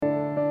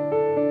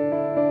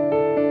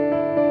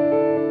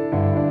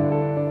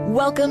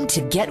Welcome to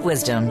Get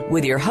Wisdom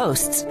with your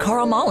hosts,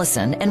 Carl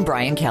Mollison and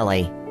Brian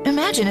Kelly.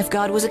 Imagine if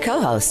God was a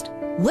co-host.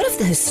 What if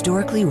the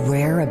historically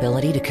rare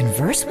ability to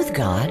converse with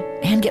God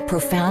and get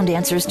profound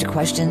answers to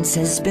questions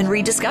has been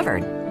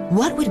rediscovered?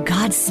 What would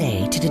God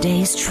say to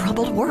today's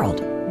troubled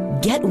world?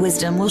 Get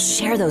Wisdom will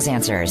share those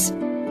answers.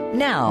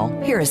 Now,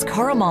 here is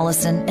Carl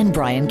Mollison and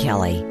Brian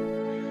Kelly.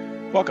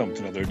 Welcome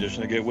to another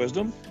edition of Get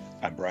Wisdom.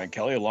 I'm Brian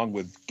Kelly, along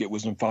with Get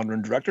Wisdom founder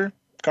and director,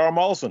 Carl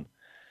Mollison.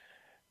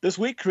 This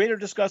week, Creator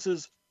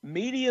discusses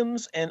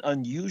mediums and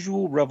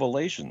unusual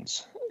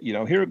revelations. You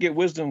know, here at Get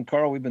Wisdom,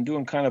 Carl, we've been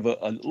doing kind of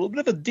a little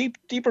bit of a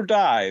deeper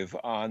dive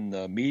on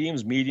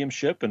mediums,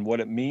 mediumship, and what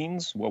it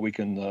means, what we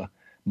can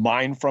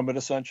mine from it,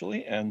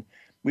 essentially. And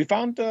we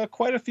found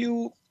quite a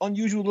few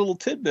unusual little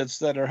tidbits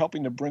that are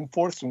helping to bring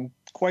forth some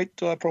quite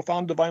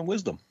profound divine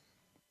wisdom.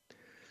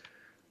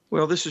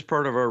 Well, this is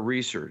part of our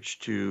research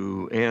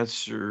to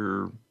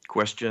answer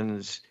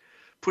questions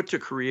put to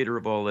Creator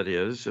of all that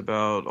is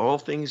about all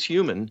things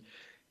human.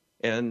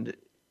 And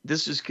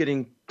this is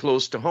getting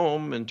close to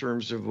home in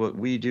terms of what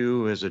we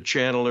do as a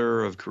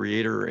channeler of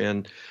Creator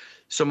and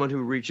someone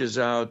who reaches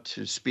out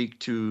to speak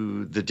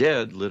to the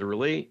dead,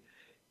 literally,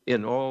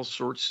 in all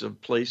sorts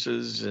of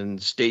places and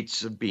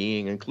states of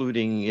being,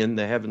 including in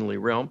the heavenly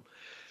realm.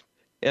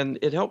 And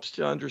it helps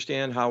to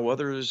understand how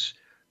others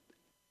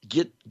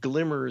get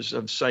glimmers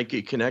of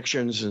psychic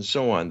connections and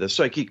so on, the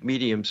psychic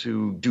mediums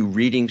who do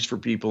readings for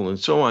people and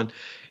so on,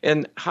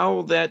 and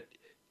how that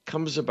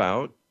comes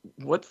about,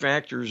 what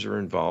factors are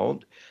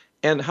involved,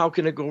 and how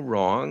can it go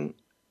wrong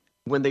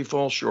when they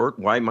fall short?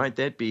 Why might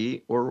that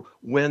be? Or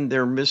when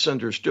they're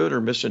misunderstood or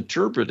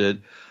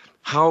misinterpreted,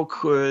 how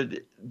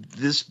could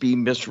this be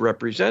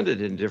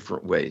misrepresented in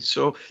different ways?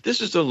 So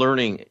this is a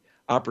learning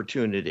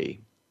opportunity.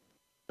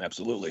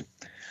 Absolutely.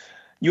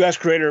 You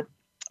asked Creator,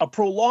 a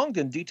prolonged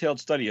and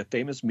detailed study of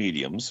famous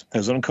mediums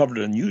has uncovered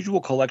an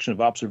unusual collection of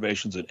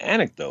observations and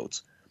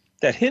anecdotes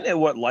that hint at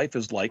what life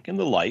is like in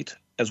the light,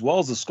 as well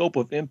as the scope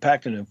of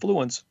impact and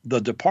influence the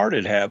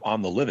departed have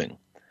on the living.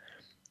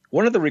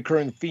 One of the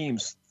recurring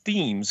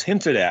themes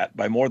hinted at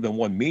by more than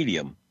one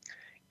medium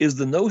is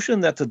the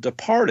notion that the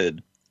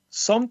departed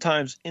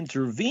sometimes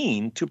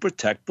intervene to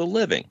protect the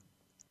living.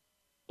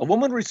 A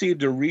woman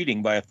received a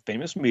reading by a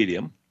famous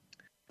medium,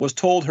 was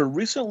told her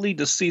recently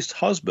deceased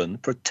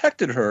husband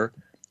protected her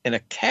in a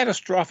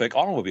catastrophic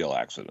automobile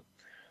accident.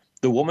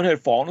 The woman had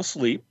fallen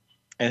asleep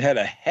and had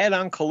a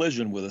head-on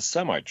collision with a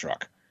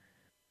semi-truck.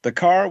 The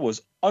car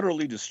was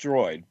utterly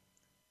destroyed,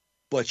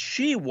 but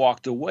she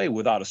walked away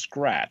without a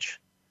scratch.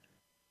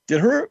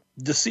 Did her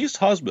deceased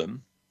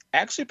husband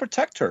actually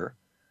protect her,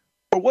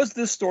 or was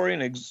this story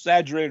an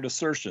exaggerated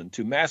assertion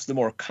to mask the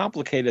more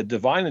complicated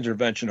divine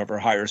intervention of her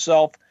higher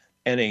self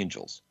and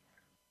angels?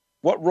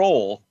 What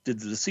role did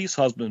the deceased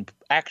husband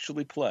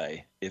actually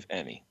play, if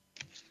any?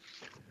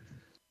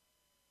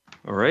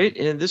 All right,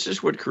 and this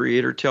is what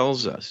Creator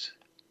tells us.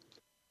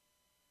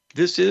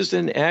 This is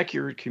an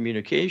accurate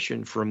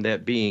communication from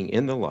that being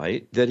in the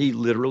light that he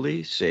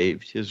literally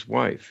saved his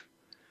wife.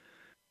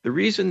 The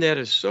reason that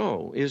is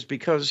so is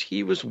because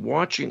he was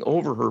watching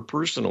over her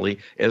personally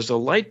as a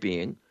light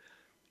being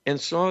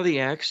and saw the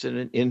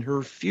accident in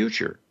her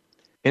future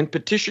and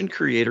petitioned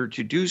Creator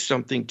to do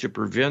something to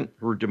prevent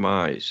her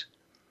demise.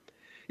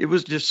 It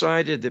was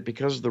decided that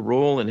because the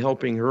role in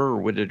helping her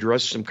would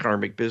address some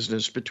karmic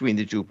business between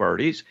the two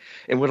parties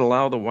and would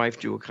allow the wife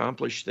to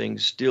accomplish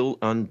things still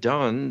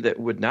undone that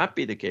would not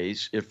be the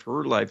case if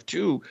her life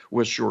too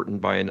was shortened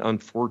by an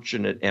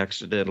unfortunate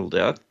accidental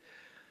death,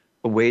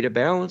 a way to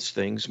balance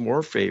things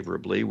more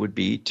favorably would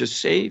be to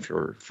save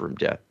her from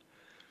death.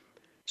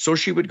 So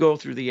she would go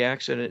through the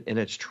accident and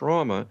its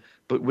trauma,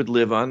 but would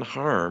live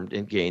unharmed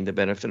and gain the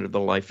benefit of the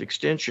life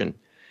extension.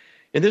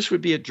 And this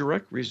would be a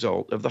direct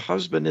result of the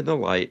husband in the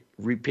light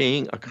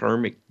repaying a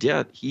karmic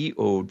debt he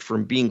owed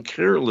from being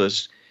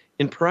careless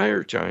in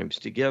prior times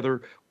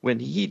together when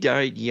he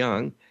died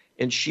young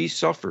and she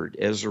suffered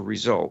as a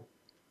result.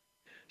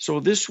 So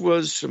this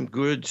was some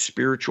good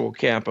spiritual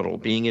capital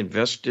being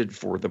invested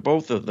for the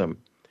both of them.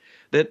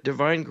 That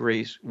divine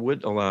grace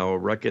would allow a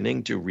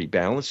reckoning to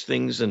rebalance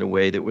things in a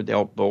way that would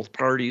help both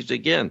parties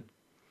again,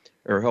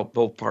 or help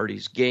both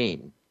parties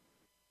gain.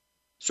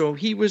 So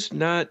he was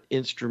not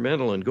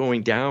instrumental in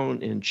going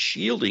down and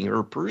shielding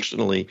her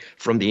personally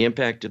from the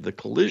impact of the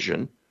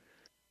collision.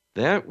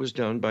 That was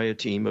done by a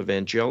team of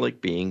angelic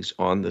beings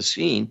on the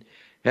scene,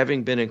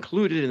 having been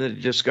included in the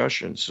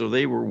discussion, so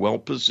they were well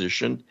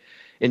positioned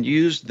and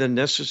used the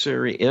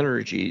necessary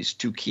energies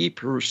to keep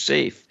her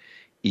safe,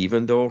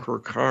 even though her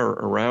car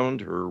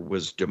around her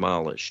was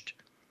demolished.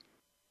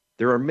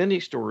 There are many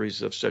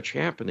stories of such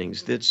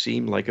happenings that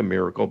seem like a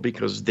miracle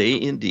because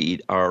they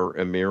indeed are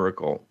a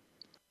miracle.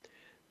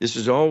 There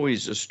is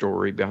always a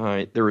story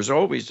behind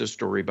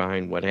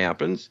what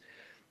happens,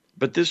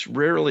 but this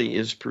rarely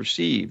is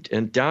perceived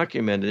and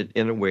documented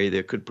in a way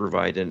that could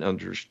provide an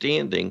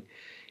understanding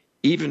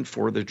even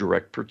for the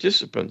direct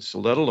participants,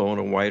 let alone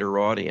a wider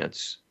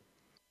audience.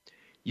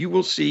 You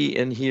will see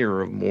and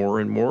hear of more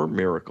and more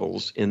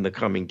miracles in the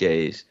coming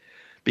days,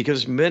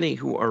 because many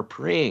who are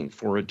praying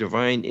for a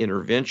divine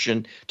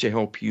intervention to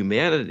help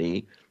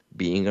humanity,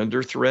 being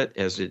under threat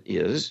as it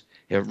is,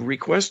 have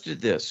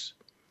requested this.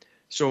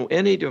 So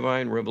any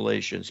divine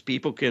revelations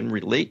people can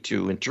relate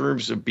to in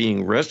terms of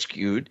being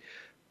rescued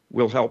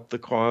will help the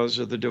cause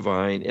of the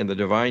divine and the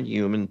divine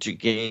human to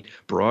gain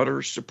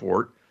broader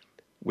support,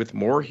 with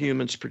more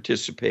humans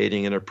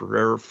participating in a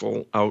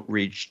prayerful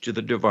outreach to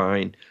the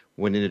divine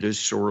when it is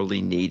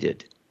sorely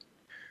needed.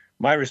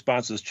 My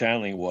response to this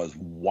channeling was,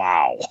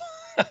 wow.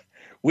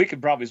 We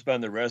could probably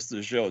spend the rest of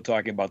the show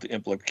talking about the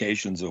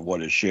implications of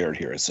what is shared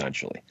here,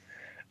 essentially.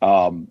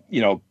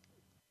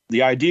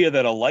 The idea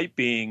that a light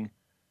being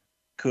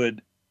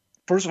could,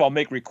 first of all,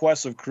 make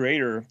requests of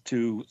Creator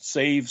to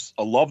save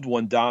a loved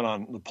one down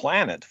on the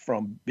planet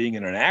from being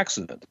in an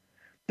accident,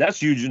 that's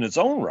huge in its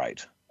own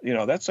right.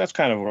 That's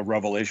kind of a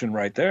revelation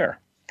right there,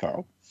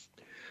 Carl.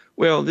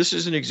 Well, this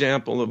is an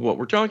example of what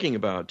we're talking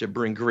about, to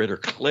bring greater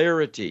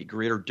clarity,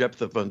 greater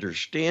depth of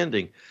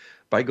understanding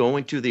by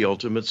going to the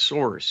ultimate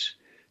source,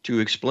 to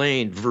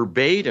explain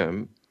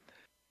verbatim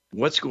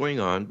what's going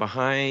on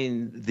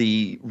behind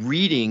the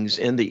readings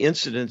and the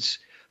incidents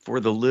for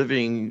the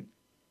living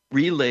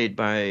relayed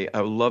by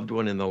a loved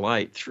one in the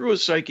light through a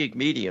psychic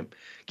medium,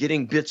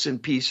 getting bits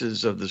and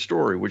pieces of the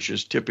story, which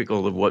is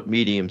typical of what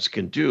mediums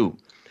can do.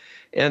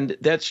 And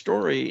that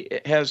story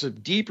has a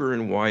deeper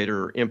and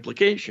wider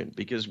implication,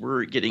 because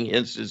we're getting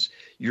hints, as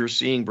you're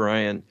seeing,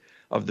 Brian,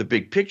 of the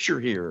big picture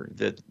here,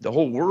 that the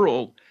whole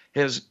world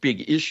has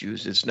big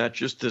issues. It's not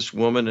just this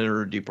woman and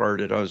her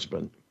departed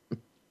husband.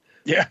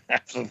 Yeah,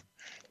 absolutely.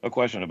 No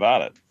question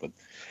about it. But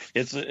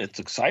it's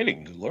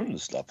exciting to learn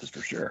this stuff, that's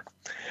for sure.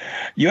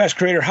 You asked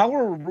Creator, how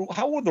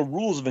were the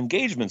rules of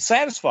engagement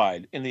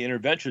satisfied in the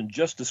intervention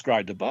just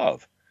described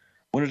above?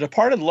 When a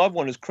departed loved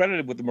one is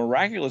credited with a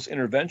miraculous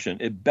intervention,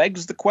 it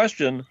begs the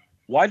question,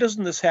 why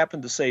doesn't this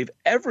happen to save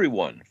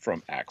everyone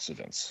from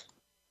accidents?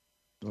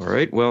 All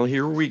right, well,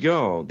 here we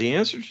go. The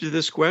answer to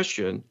this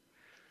question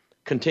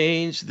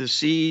contains the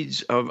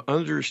seeds of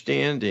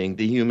understanding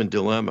the human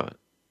dilemma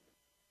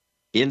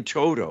in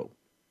toto,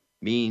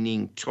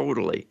 meaning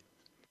totally.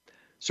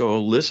 So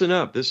listen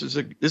up. This is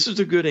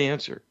a good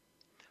answer.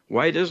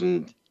 Why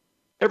doesn't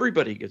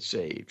everybody get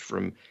saved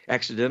from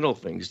accidental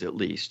things, at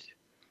least?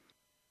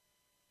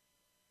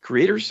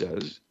 Creator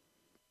says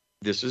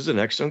this is an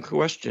excellent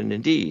question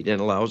indeed, and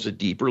allows a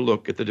deeper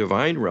look at the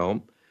divine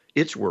realm,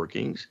 its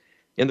workings,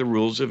 and the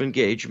rules of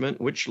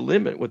engagement, which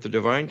limit what the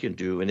divine can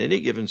do in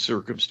any given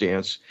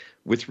circumstance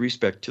with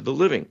respect to the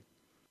living.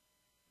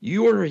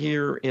 You are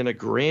here in a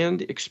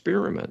grand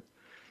experiment,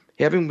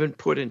 having been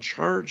put in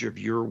charge of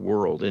your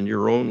world and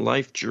your own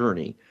life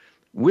journey,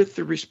 with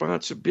the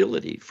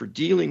responsibility for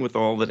dealing with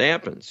all that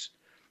happens,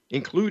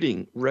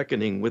 including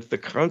reckoning with the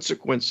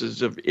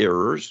consequences of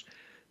errors,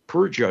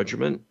 poor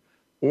judgment,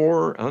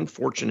 or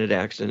unfortunate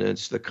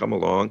accidents that come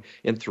along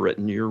and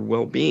threaten your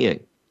well-being.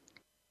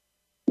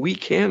 We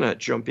cannot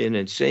jump in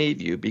and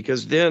save you,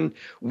 because then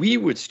we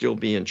would still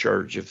be in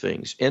charge of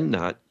things and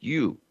not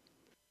you.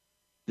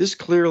 This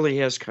clearly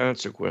has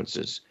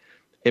consequences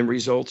and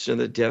results in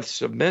the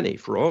deaths of many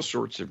for all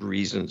sorts of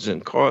reasons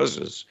and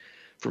causes,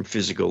 from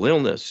physical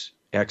illness,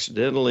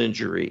 accidental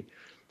injury,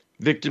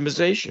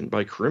 victimization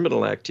by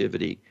criminal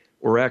activity,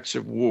 or acts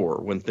of war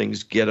when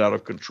things get out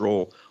of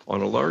control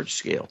on a large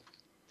scale.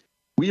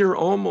 We are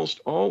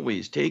almost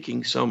always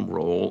taking some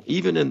role,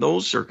 even in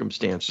those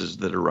circumstances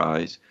that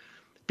arise,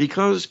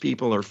 because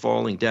people are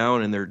falling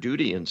down in their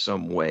duty in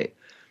some way.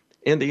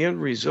 And the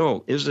end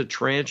result is a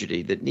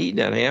tragedy that need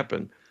not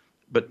happen,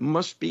 but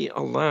must be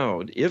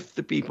allowed if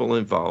the people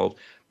involved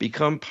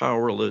become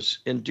powerless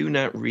and do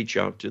not reach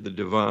out to the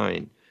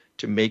divine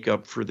to make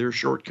up for their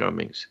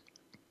shortcomings.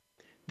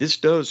 This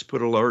does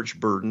put a large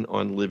burden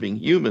on living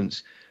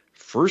humans,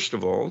 first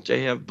of all,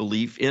 to have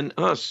belief in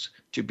us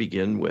to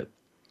begin with.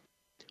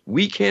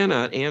 We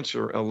cannot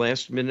answer a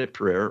last-minute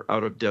prayer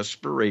out of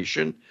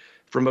desperation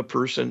from a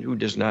person who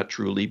does not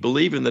truly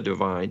believe in the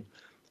divine,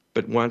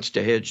 but wants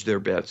to hedge their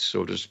bets,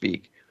 so to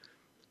speak,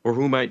 or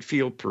who might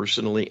feel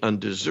personally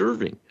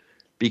undeserving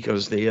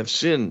because they have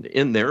sinned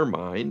in their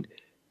mind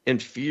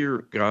and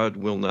fear God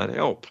will not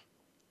help.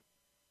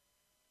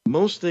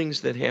 Most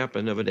things that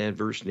happen of an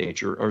adverse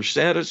nature are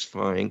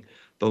satisfying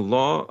the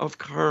law of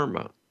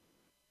karma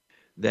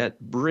that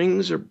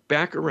brings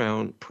back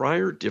around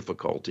prior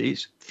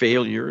difficulties,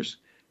 failures,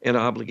 and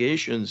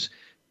obligations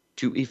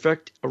to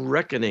effect a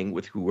reckoning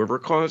with whoever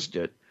caused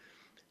it.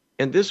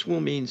 And this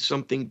will mean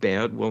something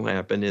bad will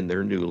happen in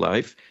their new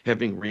life,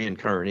 having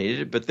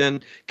reincarnated, but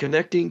then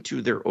connecting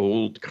to their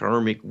old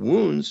karmic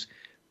wounds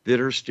that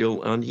are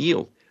still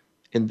unhealed.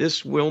 And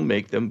this will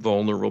make them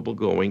vulnerable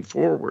going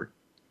forward.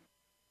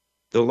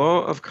 The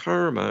law of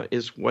karma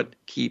is what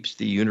keeps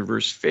the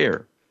universe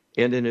fair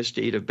and in a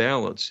state of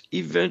balance,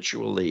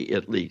 eventually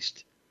at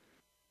least.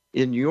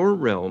 In your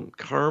realm,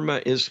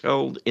 karma is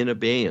held in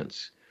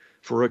abeyance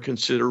for a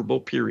considerable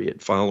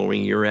period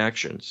following your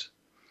actions.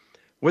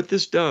 What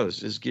this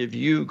does is give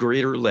you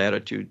greater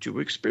latitude to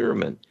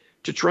experiment,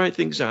 to try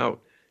things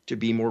out, to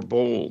be more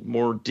bold,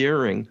 more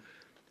daring,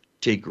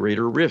 take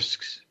greater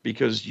risks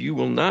because you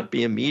will not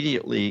be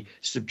immediately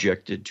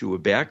subjected to a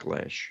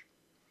backlash.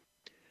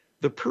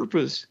 The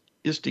purpose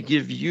is to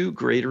give you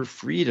greater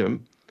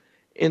freedom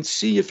and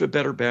see if a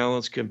better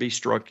balance can be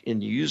struck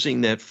in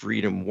using that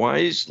freedom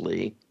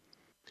wisely.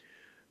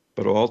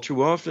 But all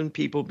too often,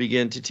 people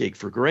begin to take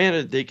for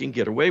granted they can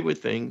get away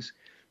with things,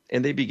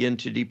 and they begin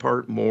to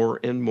depart more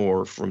and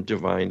more from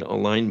divine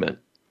alignment.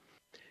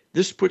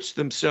 This puts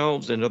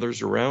themselves and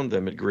others around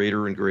them at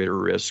greater and greater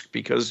risk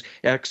because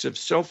acts of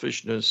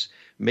selfishness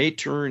may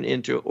turn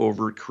into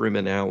overt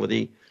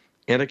criminality,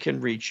 and it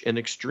can reach an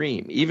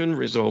extreme, even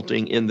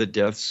resulting in the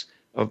deaths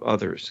of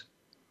others.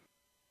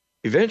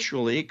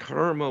 Eventually,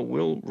 karma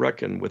will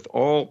reckon with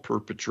all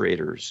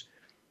perpetrators,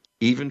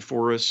 even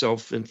for a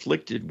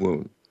self-inflicted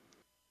wound,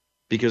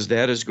 because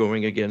that is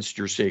going against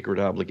your sacred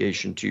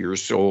obligation to your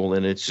soul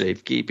and its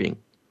safekeeping.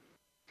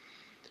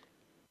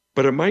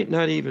 But it might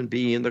not even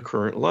be in the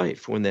current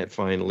life when that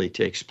finally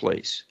takes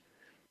place.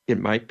 It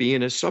might be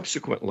in a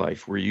subsequent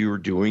life where you are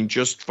doing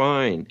just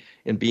fine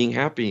and being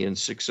happy and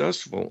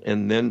successful,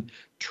 and then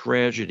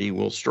tragedy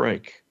will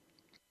strike.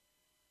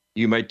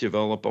 You might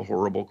develop a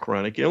horrible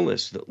chronic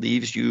illness that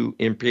leaves you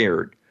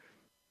impaired,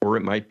 or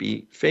it might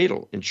be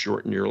fatal and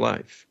shorten your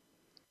life.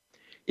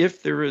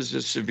 If there is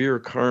a severe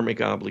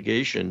karmic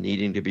obligation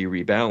needing to be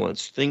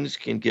rebalanced, things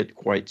can get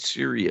quite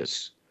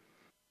serious.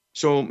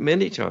 So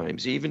many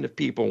times, even if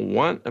people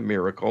want a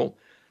miracle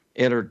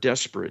and are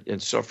desperate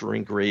and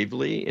suffering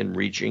gravely and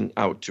reaching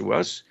out to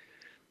us,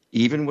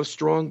 even with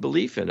strong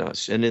belief in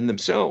us and in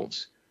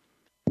themselves,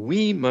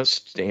 we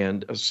must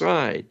stand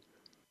aside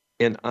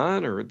and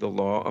honor the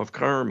law of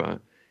karma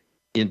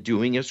in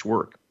doing its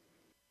work,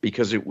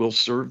 because it will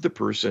serve the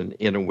person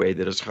in a way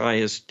that is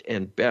highest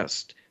and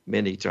best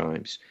many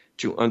times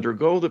to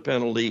undergo the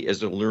penalty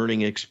as a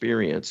learning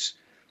experience,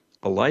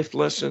 a life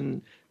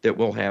lesson that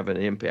will have an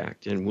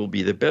impact and will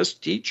be the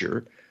best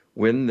teacher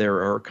when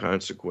there are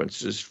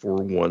consequences for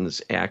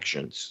one's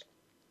actions.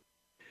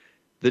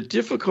 The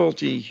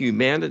difficulty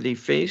humanity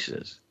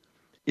faces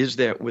is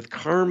that with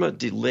karma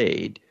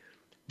delayed,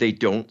 they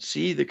don't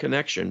see the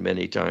connection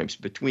many times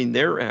between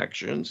their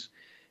actions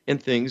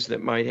and things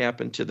that might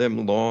happen to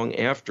them long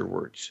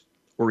afterwards,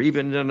 or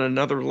even in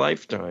another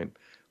lifetime,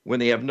 when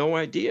they have no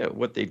idea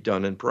what they've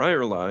done in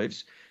prior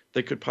lives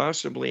that could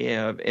possibly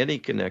have any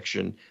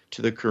connection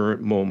to the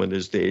current moment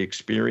as they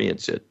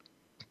experience it.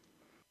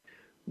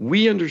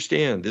 We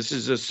understand this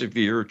is a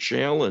severe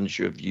challenge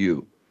of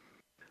you,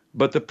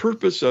 but the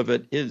purpose of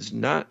it is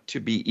not to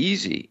be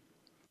easy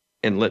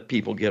and let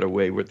people get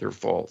away with their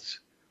faults,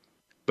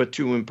 but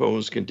to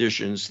impose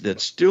conditions that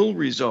still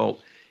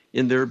result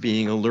in there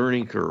being a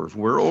learning curve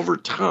where over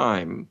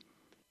time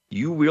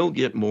you will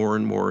get more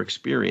and more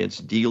experience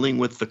dealing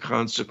with the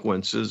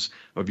consequences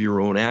of your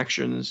own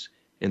actions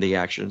and the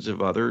actions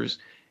of others,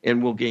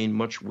 and will gain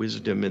much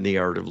wisdom in the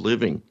art of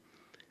living.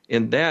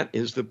 And that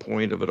is the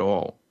point of it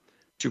all,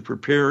 to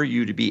prepare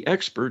you to be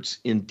experts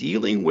in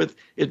dealing with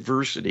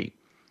adversity,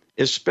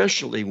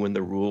 especially when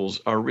the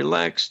rules are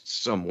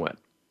relaxed somewhat.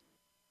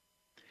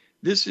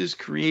 This is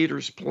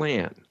Creator's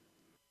plan,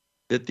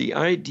 that the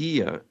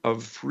idea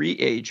of free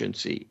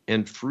agency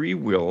and free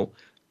will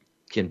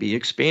can be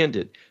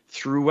expanded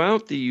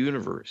throughout the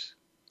universe.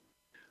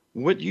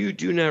 What you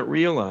do not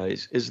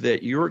realize is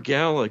that your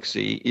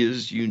galaxy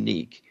is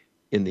unique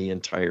in the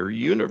entire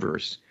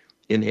universe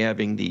in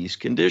having these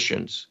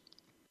conditions.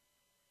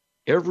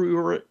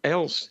 Everywhere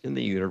else in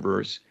the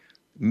universe,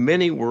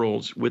 many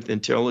worlds with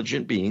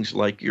intelligent beings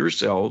like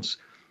yourselves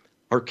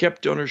are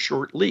kept on a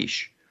short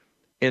leash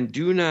and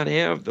do not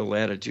have the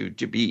latitude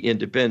to be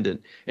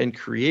independent and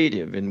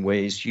creative in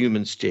ways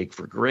humans take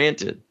for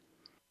granted.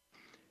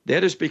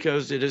 That is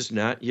because it is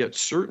not yet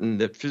certain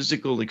that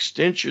physical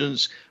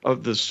extensions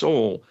of the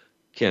soul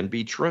can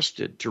be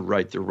trusted to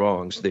right the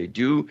wrongs they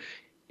do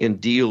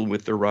and deal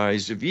with the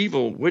rise of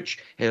evil, which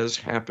has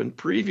happened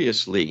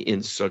previously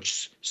in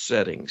such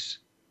settings.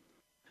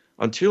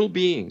 Until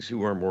beings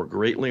who are more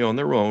greatly on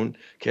their own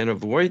can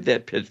avoid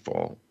that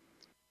pitfall,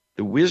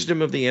 the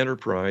wisdom of the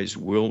enterprise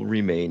will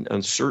remain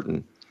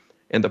uncertain,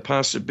 and the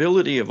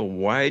possibility of a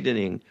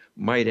widening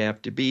might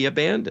have to be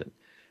abandoned,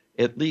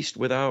 at least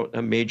without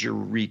a major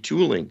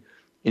retooling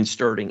in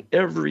starting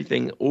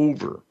everything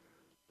over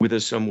with a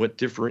somewhat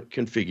different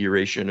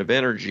configuration of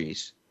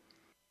energies.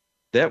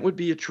 That would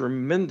be a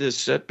tremendous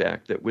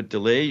setback that would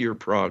delay your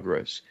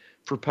progress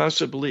for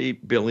possibly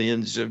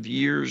billions of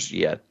years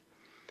yet,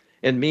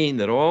 and mean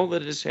that all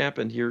that has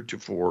happened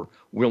heretofore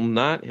will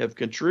not have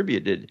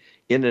contributed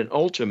in an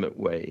ultimate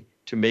way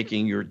to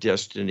making your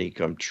destiny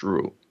come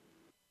true.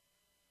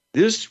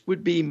 This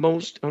would be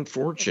most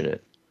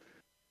unfortunate.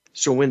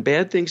 So when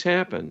bad things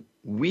happen,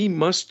 we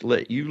must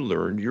let you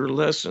learn your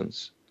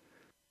lessons.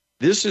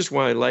 This is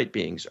why light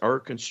beings are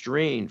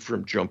constrained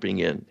from jumping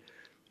in,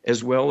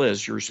 as well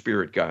as your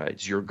spirit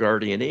guides, your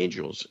guardian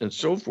angels, and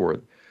so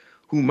forth,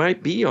 who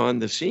might be on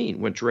the scene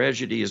when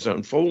tragedy is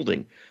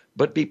unfolding,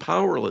 but be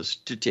powerless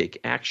to take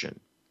action.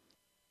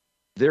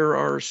 There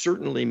are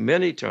certainly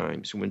many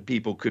times when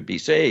people could be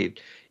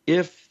saved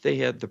if they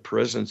had the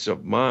presence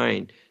of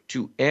mind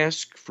to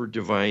ask for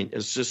divine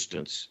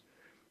assistance.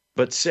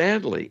 But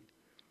sadly,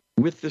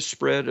 with the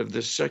spread of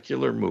the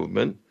secular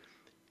movement,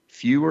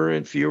 fewer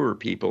and fewer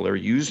people are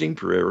using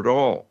prayer at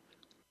all.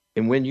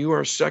 And when you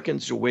are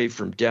seconds away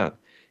from death,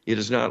 it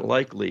is not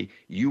likely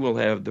you will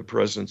have the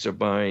presence of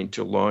mind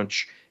to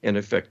launch an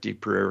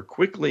effective prayer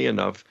quickly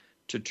enough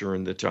to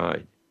turn the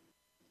tide.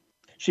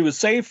 She was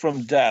saved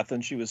from death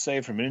and she was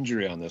saved from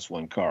injury on this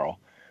one, Carl.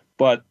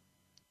 But,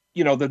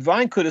 you know, the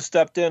divine could have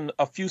stepped in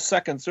a few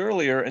seconds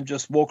earlier and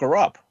just woke her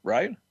up,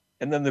 right?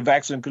 And then the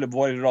vaccine could have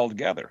avoided it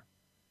altogether.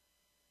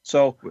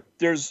 So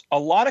there's a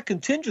lot of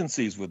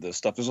contingencies with this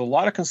stuff. There's a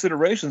lot of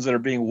considerations that are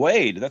being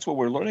weighed. That's what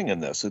we're learning in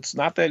this. It's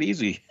not that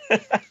easy.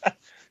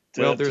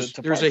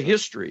 There's a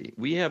history.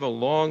 We have a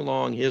long,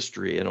 long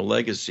history and a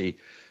legacy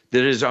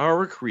that is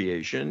our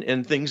creation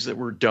and things that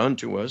were done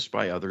to us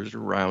by others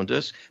around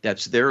us.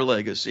 That's their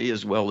legacy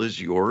as well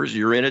as yours.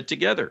 You're in it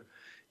together.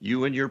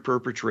 You and your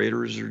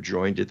perpetrators are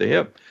joined at the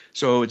hip.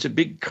 So it's a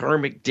big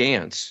karmic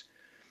dance.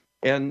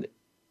 And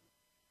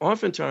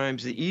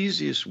oftentimes the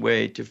easiest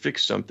way to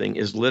fix something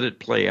is let it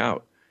play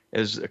out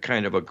as a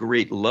kind of a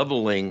great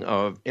leveling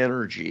of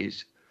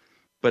energies,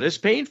 but it's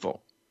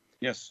painful.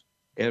 Yes.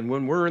 And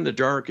when we're in the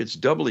dark, it's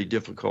doubly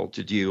difficult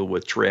to deal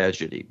with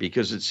tragedy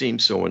because it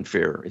seems so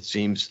unfair. It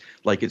seems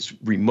like it's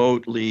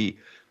remotely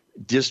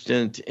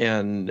distant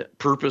and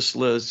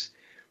purposeless,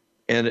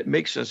 and it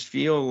makes us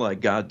feel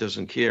like God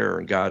doesn't care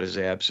and God is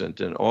absent,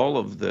 and all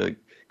of the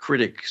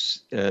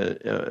critics'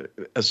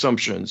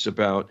 assumptions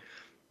about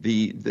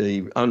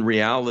the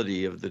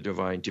unreality of the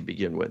divine to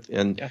begin with.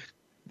 And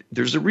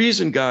there's a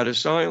reason God is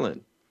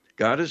silent.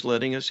 God is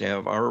letting us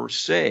have our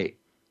say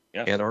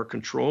and our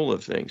control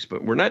of things,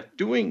 but we're not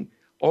doing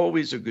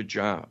always a good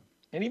job.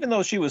 And even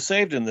though she was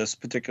saved in this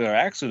particular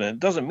accident, it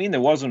doesn't mean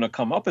there wasn't a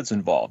comeuppance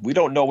involved. We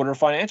don't know what her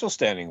financial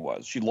standing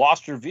was. She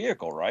lost her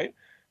vehicle, right?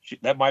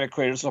 That might have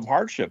created some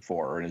hardship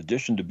for her in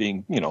addition to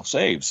being,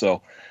 saved.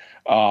 So,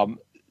 and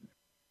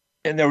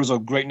there was a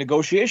great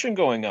negotiation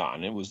going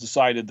on. It was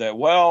decided that,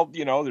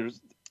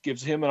 there's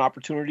gives him an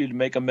opportunity to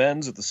make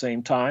amends at the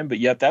same time, but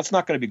yet that's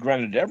not going to be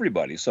granted to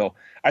everybody. So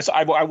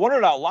I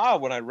wondered out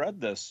loud when I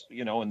read this,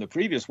 in the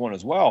previous one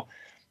as well.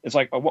 It's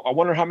like, I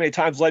wonder how many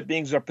times light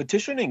beings are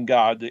petitioning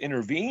God to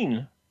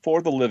intervene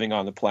for the living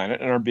on the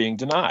planet and are being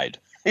denied.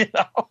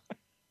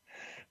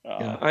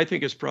 I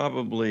think it's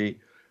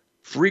probably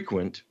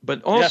frequent,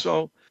 but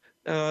also,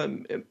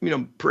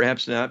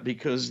 perhaps not,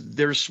 because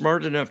they're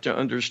smart enough to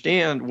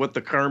understand what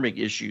the karmic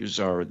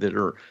issues are that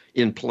are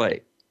in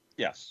play.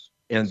 Yes.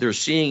 And they're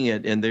seeing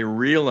it and they're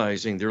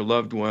realizing their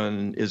loved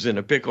one is in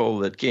a pickle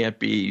that can't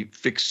be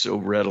fixed so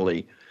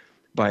readily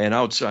by an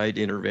outside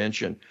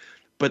intervention.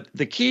 But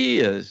the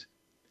key is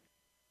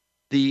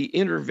the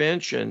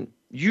intervention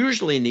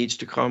usually needs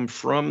to come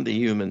from the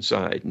human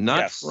side,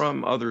 not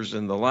from others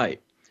in the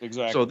light.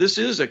 Exactly. So this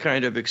is a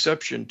kind of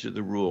exception to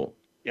the rule.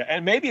 Yeah,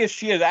 and maybe if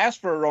she had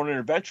asked for her own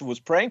intervention, was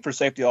praying for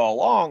safety all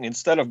along,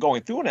 instead of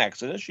going through an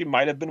accident, she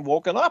might have been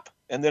woken up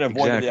and then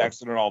avoided the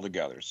accident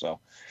altogether.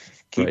 So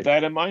keep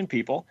that in mind,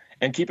 people.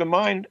 And keep in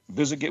mind,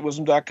 visit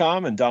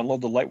GetWisdom.com and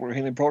download the Lightwork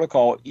Healing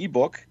Protocol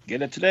ebook.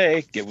 Get it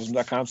today,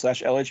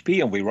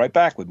 GetWisdom.com/LHP, and we'll be right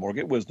back with more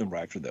Get Wisdom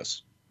right after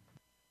this.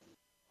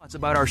 It's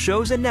about our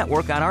shows and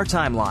network on our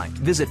timeline.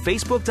 Visit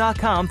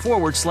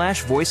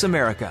Facebook.com/Voice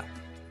America.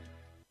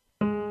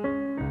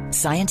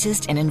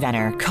 Scientist and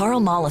inventor Carl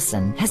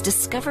Mollison has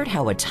discovered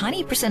how a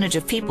tiny percentage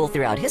of people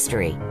throughout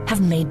history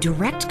have made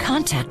direct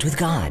contact with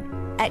God.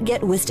 At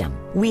Get Wisdom,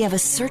 we have a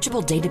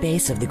searchable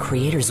database of the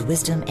Creator's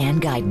wisdom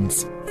and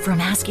guidance. From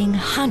asking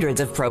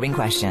hundreds of probing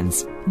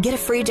questions, get a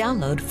free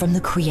download from the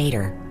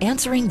Creator,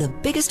 answering the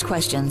biggest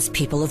questions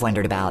people have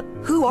wondered about.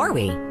 Who are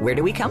we? Where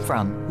do we come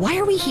from? Why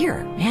are we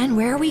here? And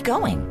where are we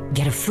going?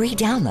 Get a free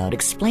download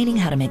explaining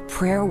how to make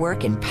prayer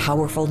work in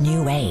powerful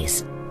new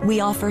ways. We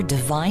offer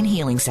divine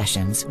healing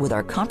sessions with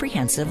our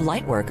comprehensive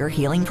Lightworker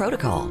healing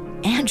protocol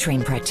and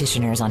train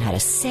practitioners on how to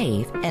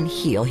save and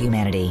heal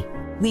humanity.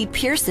 We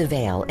pierce the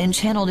veil in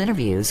channeled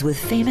interviews with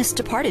famous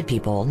departed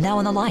people now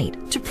in the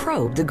light to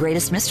probe the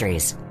greatest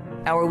mysteries.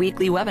 Our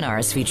weekly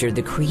webinars feature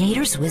the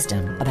Creator's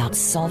wisdom about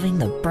solving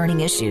the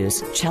burning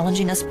issues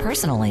challenging us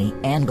personally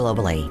and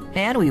globally.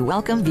 And we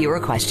welcome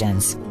viewer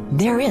questions.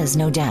 There is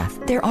no death.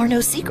 There are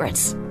no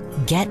secrets.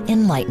 Get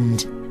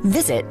enlightened.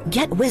 Visit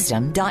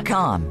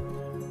GetWisdom.com.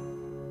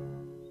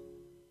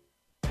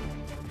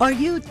 Are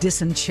you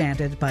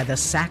disenchanted by the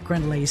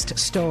saccharine-laced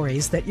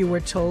stories that you were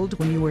told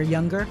when you were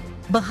younger?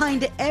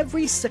 Behind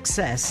every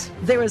success,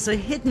 there is a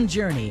hidden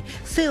journey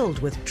filled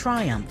with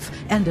triumph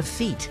and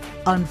defeat.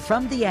 On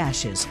From the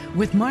Ashes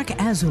with Mark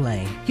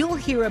Azoulay, you'll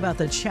hear about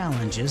the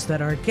challenges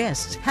that our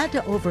guests had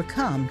to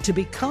overcome to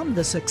become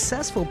the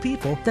successful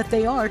people that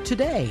they are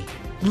today.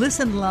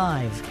 Listen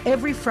live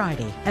every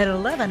Friday at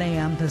 11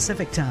 a.m.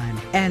 Pacific Time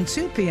and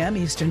 2 p.m.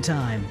 Eastern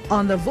Time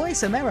on the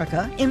Voice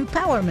America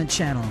Empowerment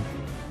Channel.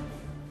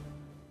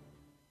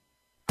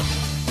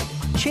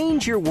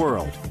 Change your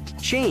world.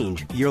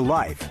 Change your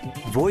life.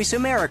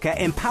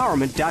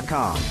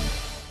 VoiceAmericaEmpowerment.com.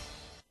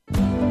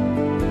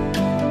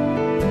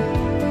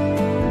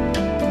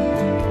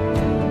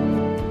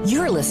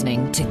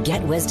 listening to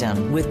Get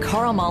Wisdom with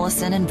Carl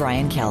Mollison and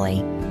Brian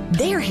Kelly.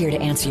 They are here to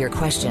answer your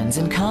questions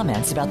and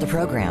comments about the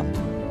program.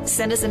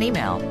 Send us an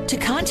email to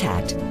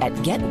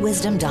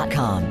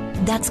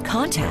contact@getwisdom.com. That's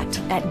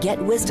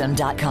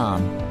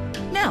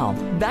contact@getwisdom.com. Now,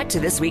 back to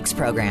this week's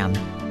program.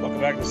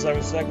 Welcome back to the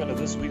seventh segment of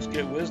this week's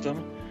Get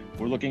Wisdom.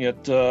 We're looking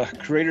at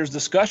Creator's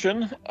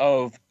discussion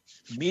of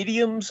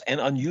mediums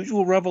and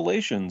unusual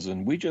revelations.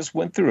 And we just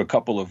went through a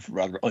couple of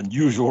rather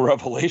unusual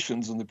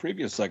revelations in the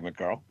previous segment,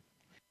 Carl.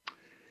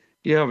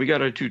 Yeah, we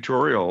got a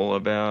tutorial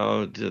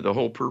about the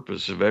whole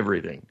purpose of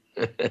everything.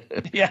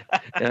 Yeah.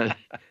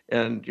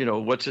 and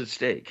what's at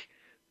stake.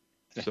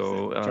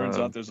 So it turns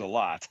out there's a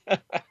lot.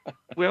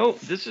 Well,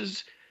 this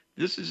is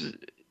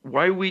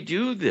why we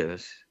do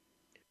this.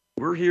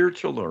 We're here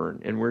to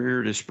learn, and we're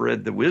here to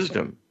spread the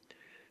wisdom.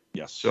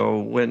 Yes.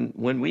 So when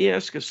we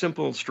ask a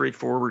simple,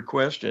 straightforward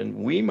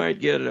question, we might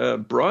get a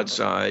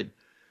broadside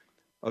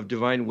of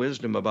divine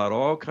wisdom about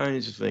all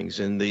kinds of things,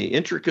 and the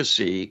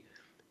intricacy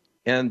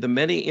and the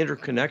many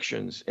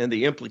interconnections and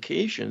the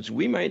implications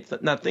we might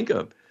not think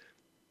of,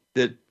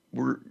 that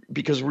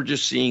because we're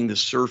just seeing the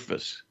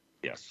surface.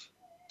 Yes.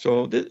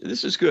 So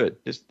this is good.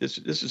 This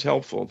is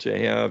helpful to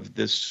have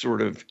this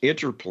sort of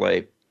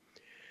interplay,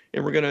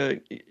 and we're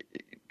going to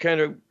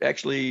kind of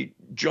actually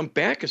jump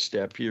back a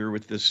step here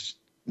with this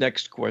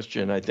next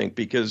question, I think,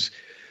 because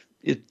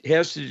it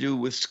has to do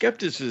with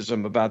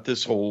skepticism about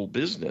this whole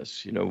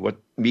business, what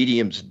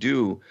mediums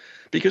do,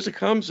 because it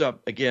comes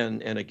up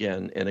again and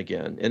again and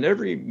again. And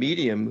every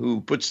medium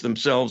who puts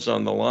themselves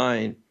on the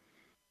line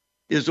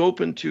is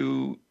open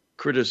to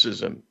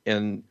criticism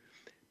and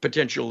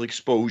potential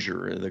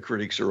exposure. The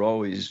critics are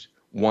always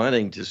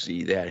wanting to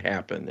see that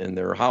happen, and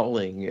they're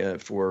howling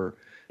for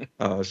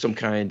some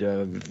kind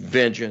of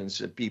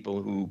vengeance at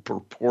people who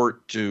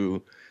purport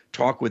to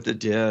talk with the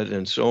dead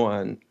and so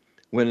on,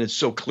 when it's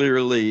so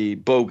clearly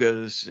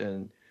bogus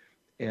and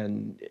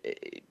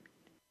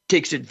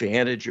takes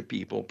advantage of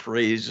people,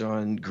 preys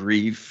on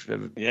grief.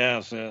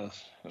 Yes.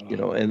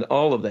 And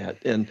all of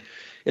that. And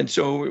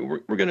so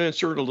we're going to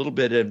insert a little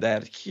bit of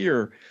that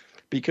here,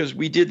 because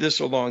we did this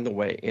along the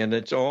way, and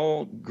it's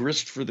all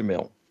grist for the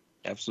mill.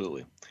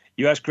 Absolutely.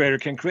 You asked Creator,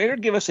 can Creator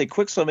give us a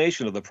quick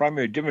summation of the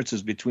primary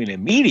differences between a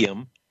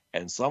medium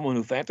and someone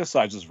who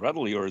fantasizes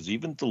readily or is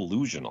even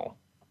delusional?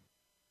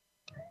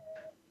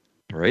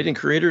 Right, and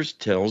Creators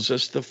tells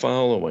us the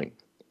following.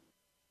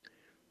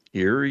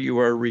 Here you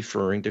are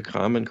referring to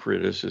common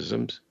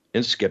criticisms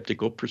and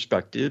skeptical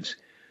perspectives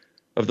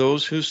of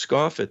those who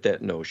scoff at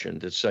that notion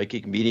that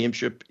psychic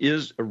mediumship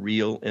is a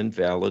real and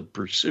valid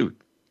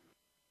pursuit.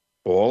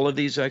 All of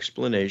these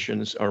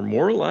explanations are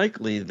more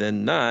likely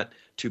than not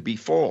to be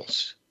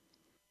false.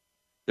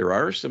 There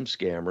are some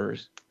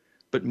scammers,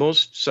 but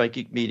most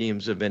psychic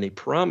mediums of any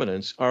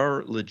prominence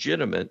are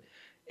legitimate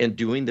and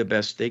doing the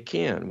best they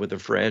can with a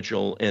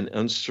fragile and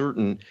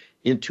uncertain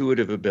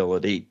intuitive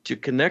ability to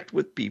connect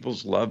with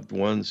people's loved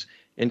ones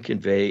and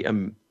convey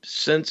a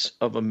sense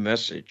of a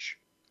message.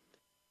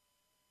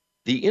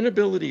 The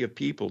inability of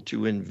people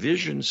to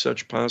envision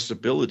such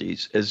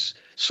possibilities as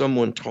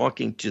someone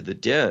talking to the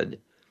dead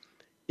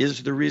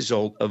is the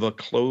result of a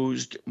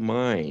closed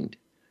mind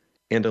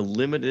and a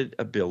limited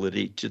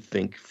ability to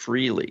think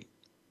freely.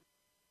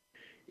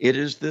 It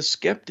is the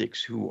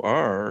skeptics who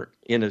are,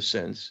 in a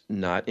sense,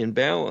 not in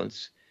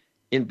balance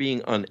in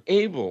being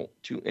unable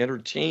to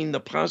entertain the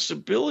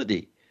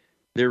possibility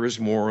there is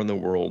more in the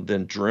world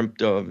than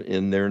dreamt of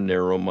in their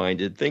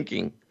narrow-minded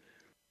thinking.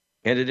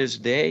 And it is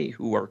they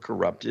who are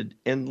corrupted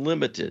and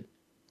limited.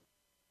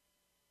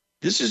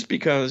 This is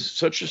because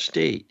such a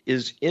state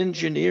is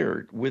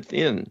engineered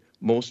within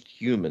most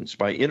humans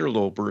by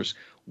interlopers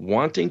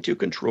wanting to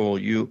control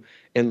you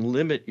and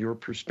limit your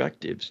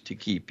perspectives to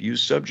keep you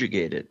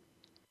subjugated.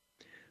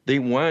 They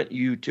want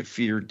you to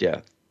fear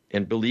death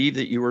and believe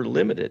that you are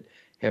limited,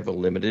 have a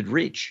limited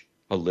reach,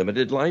 a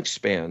limited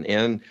lifespan,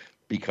 and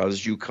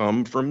because you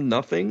come from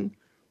nothing,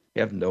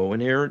 have no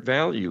inherent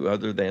value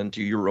other than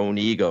to your own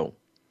ego.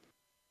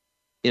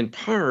 In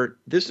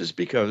part, this is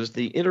because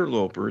the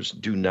interlopers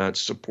do not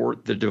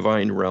support the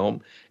divine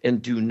realm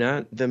and do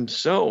not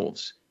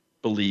themselves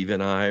believe in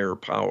higher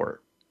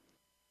power.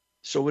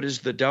 So it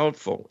is the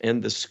doubtful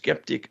and the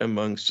skeptic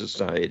among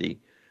society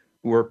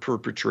who are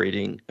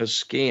perpetrating a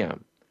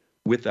scam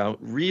without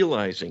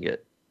realizing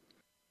it,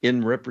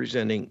 in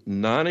representing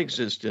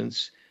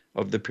non-existence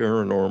of the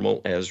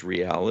paranormal as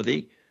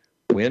reality,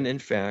 when in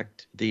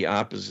fact the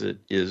opposite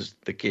is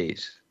the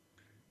case.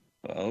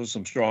 Well, those are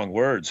some strong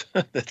words.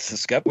 That's the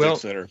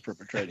skeptics that are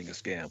perpetrating a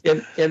scam.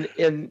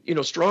 And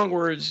strong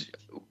words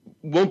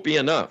won't be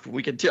enough.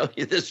 We can tell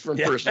you this from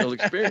personal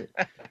experience,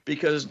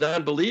 because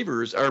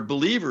non-believers are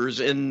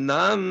believers in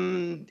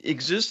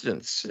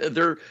non-existence.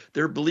 They're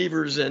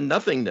believers in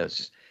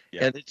nothingness.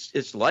 Yeah. And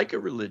it's like a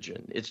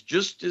religion. It's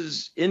just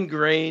as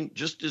ingrained,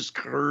 just as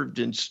carved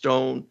in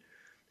stone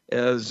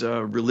as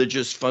a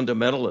religious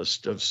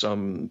fundamentalist of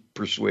some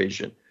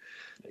persuasion.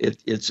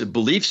 It's a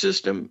belief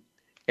system,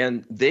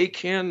 and they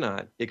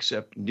cannot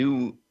accept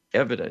new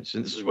evidence.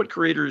 And this is what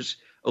Creator's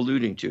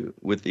alluding to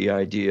with the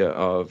idea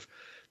of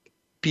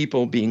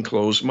people being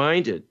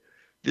closed-minded.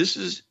 This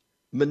is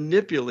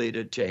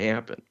manipulated to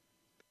happen.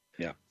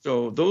 Yeah.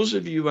 So those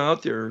of you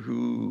out there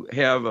who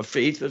have a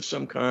faith of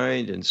some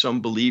kind and some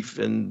belief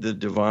in the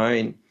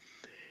divine,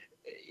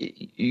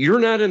 you're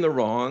not in the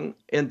wrong.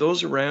 And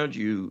those around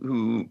you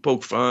who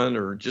poke fun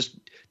or just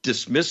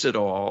dismiss it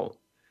all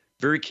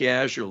very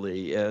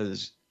casually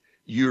as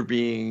you're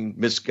being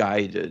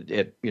misguided,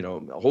 at,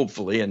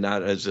 hopefully, and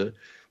not as a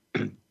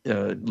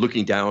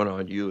looking down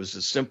on you as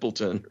a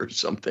simpleton or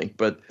something.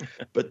 But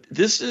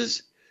this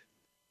is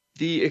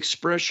the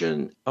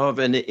expression of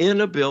an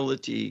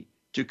inability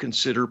to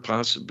consider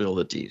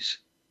possibilities.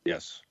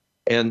 Yes.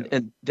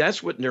 And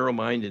that's what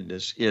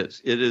narrow-mindedness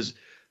is. It is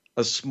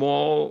a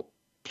small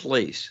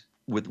place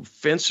with a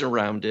fence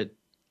around it,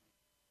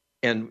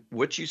 and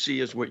what you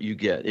see is what you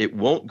get. It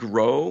won't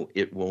grow,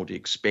 it won't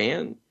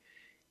expand,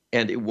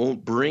 and it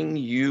won't bring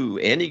you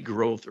any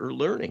growth or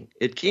learning.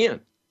 It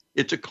can't.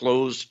 It's a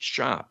closed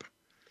shop.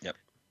 Yep.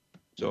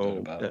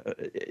 So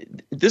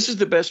this is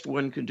the best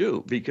one can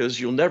do, because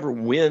you'll never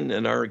win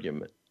an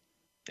argument.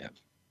 Yeah.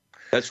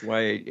 That's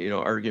why,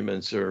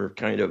 arguments are a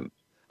kind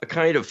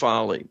of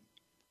folly.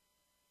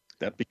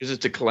 Because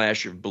it's a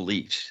clash of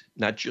beliefs,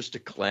 not just a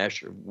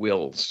clash of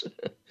wills.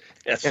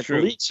 That's and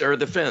true. Beliefs are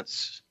the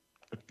fence.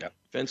 Yep.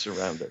 Fence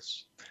around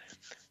us.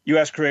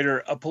 U.S.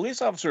 Creator, a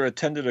police officer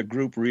attended a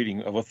group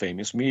reading of a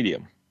famous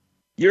medium.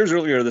 Years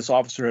earlier, this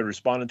officer had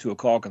responded to a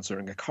call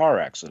concerning a car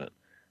accident.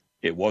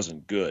 It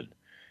wasn't good.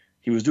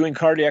 He was doing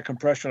cardiac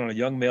compression on a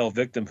young male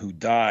victim who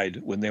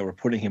died when they were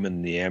putting him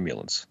in the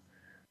ambulance.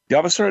 The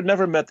officer had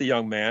never met the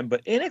young man,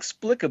 but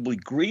inexplicably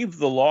grieved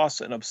the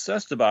loss and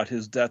obsessed about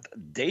his death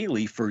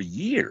daily for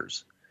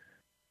years,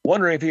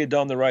 wondering if he had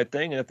done the right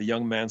thing and if the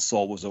young man's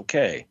soul was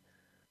okay.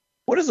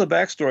 What is the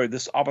backstory of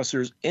this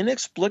officer's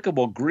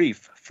inexplicable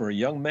grief for a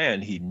young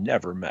man he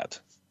never met?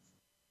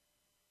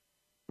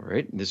 All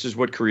right, this is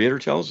what Creator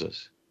tells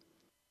us.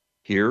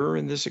 Here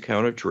in this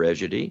account of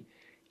tragedy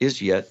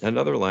is yet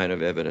another line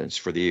of evidence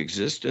for the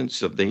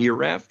existence of the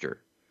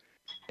hereafter,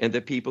 and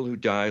that people who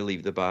die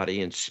leave the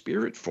body in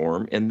spirit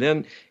form and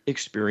then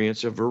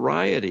experience a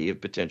variety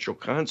of potential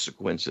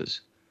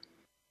consequences.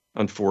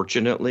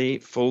 Unfortunately,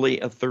 fully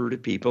a third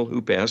of people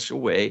who pass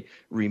away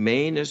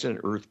remain as an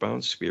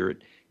earthbound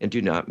spirit and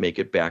do not make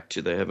it back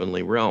to the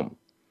heavenly realm.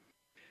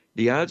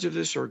 The odds of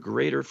this are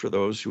greater for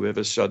those who have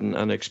a sudden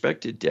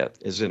unexpected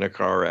death, as in a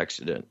car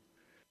accident.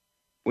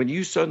 When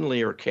you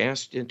suddenly are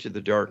cast into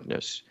the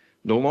darkness,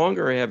 no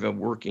longer have a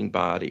working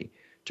body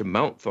to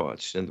mount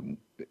thoughts and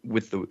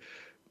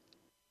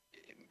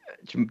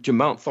to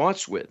mount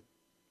thoughts with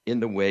in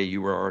the way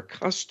you are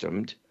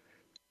accustomed,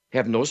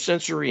 have no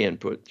sensory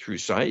input through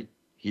sight,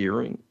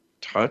 hearing,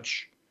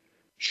 touch,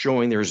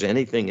 showing there's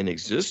anything in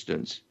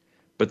existence,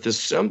 but the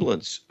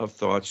semblance of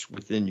thoughts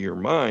within your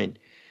mind,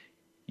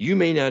 you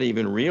may not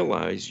even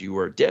realize you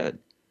are dead.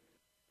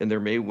 And there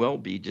may well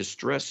be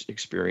distress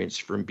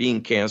experienced from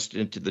being cast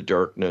into the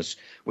darkness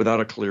without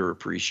a clear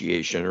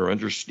appreciation or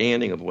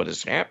understanding of what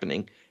is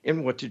happening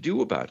and what to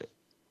do about it.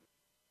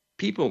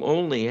 People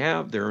only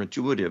have their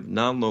intuitive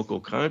non-local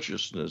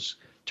consciousness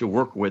to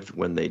work with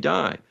when they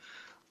die,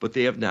 but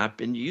they have not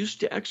been used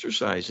to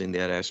exercising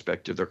that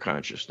aspect of their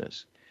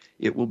consciousness.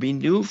 It will be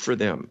new for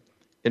them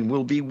and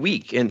will be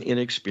weak and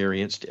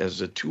inexperienced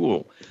as a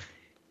tool.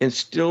 And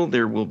still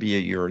there will be a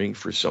yearning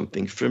for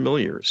something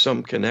familiar,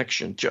 some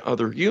connection to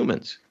other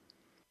humans.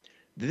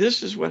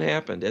 This is what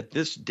happened at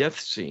this death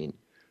scene,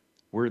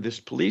 where this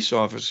police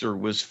officer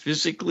was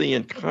physically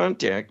in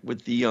contact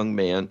with the young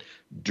man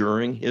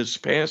during his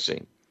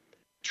passing,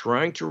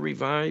 trying to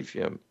revive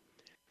him,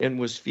 and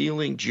was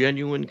feeling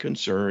genuine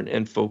concern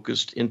and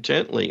focused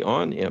intently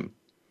on him.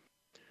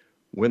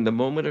 When the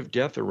moment of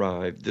death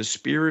arrived, the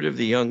spirit of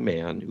the young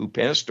man who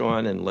passed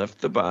on and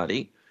left the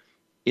body,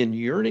 in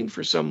yearning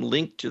for some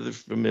link to the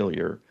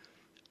familiar,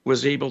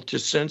 was able to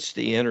sense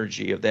the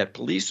energy of that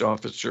police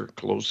officer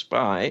close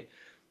by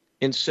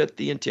and set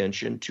the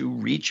intention to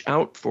reach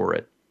out for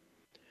it.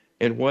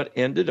 And what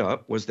ended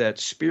up was that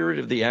spirit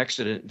of the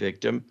accident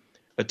victim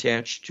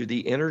attached to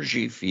the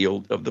energy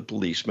field of the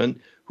policeman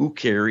who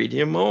carried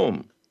him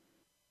home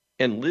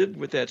and lived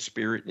with that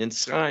spirit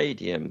inside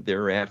him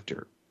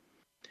thereafter.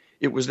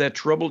 It was that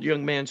troubled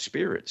young man's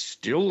spirit,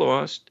 still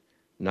lost,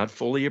 not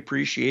fully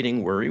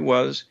appreciating where he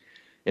was,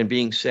 and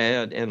being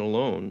sad and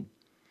alone,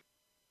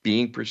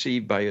 being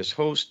perceived by his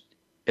host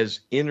as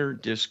inner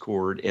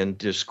discord and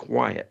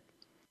disquiet.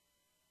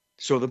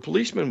 So the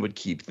policeman would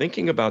keep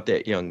thinking about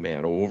that young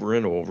man over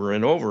and over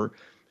and over,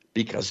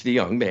 because the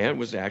young man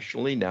was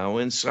actually now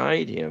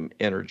inside him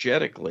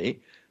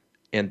energetically,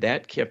 and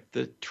that kept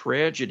the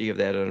tragedy of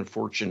that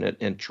unfortunate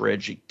and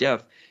tragic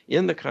death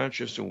in the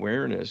conscious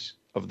awareness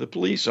of the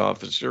police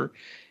officer,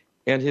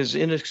 and his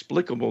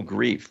inexplicable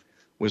grief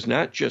was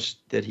not just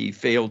that he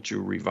failed to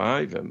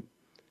revive him,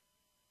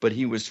 but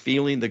he was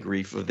feeling the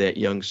grief of that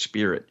young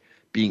spirit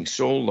being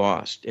so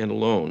lost and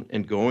alone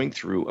and going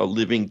through a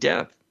living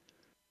death.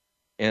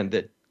 And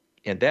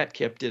that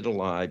kept it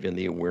alive in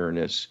the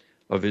awareness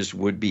of his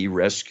would-be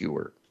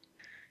rescuer.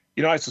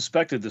 I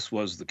suspected this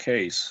was the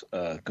case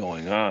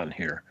going on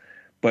here,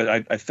 but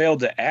I failed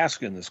to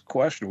ask in this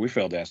question. We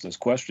failed to ask in this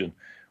question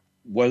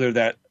whether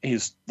that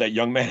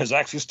young man is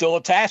actually still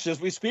attached as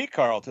we speak,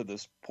 Carl, to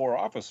this poor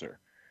officer.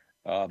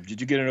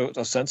 Did you get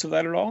a sense of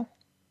that at all?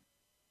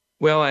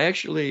 Well, I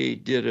actually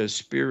did a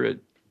spirit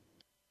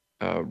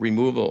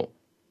removal,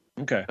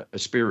 a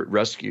spirit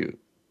rescue,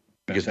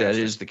 because that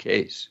is the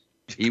case.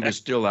 He was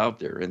still out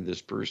there in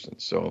this person.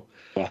 So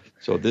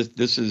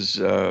this is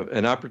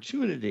an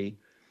opportunity,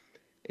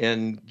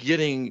 and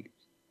getting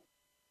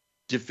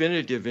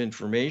definitive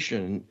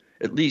information,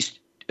 at least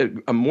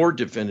a more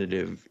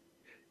definitive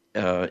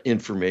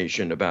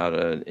information about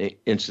an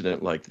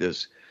incident like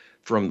this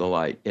from the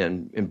light,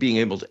 and being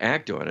able to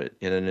act on it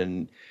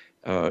in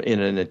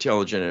an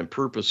intelligent and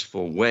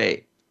purposeful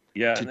way.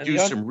 Yeah, to do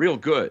some real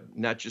good,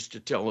 not just to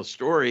tell a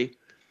story,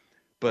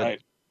 but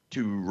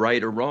to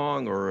right a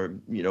wrong, or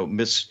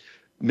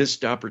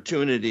missed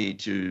opportunity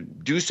to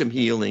do some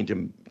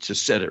healing to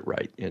set it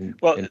right. And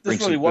this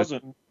really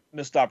wasn't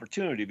missed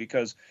opportunity,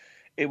 because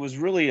it was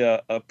really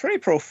a pretty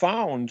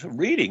profound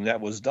reading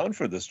that was done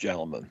for this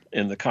gentleman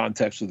in the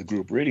context of the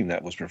group reading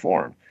that was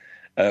performed.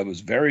 It was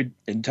very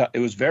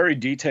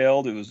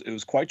detailed. It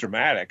was quite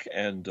dramatic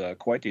and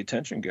quite the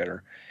attention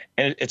getter.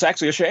 And it's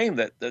actually a shame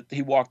that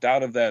he walked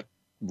out of that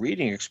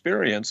reading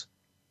experience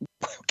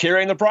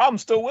carrying the problem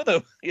still with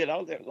him.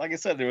 Like I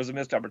said, there was a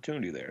missed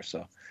opportunity there.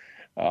 So,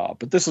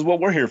 but this is what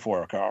we're here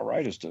for, Carl,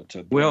 right? Is to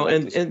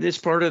and it's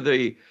part of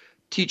the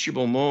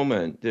teachable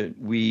moment that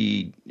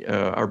we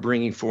are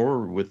bringing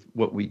forward with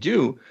what we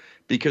do,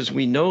 because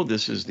we know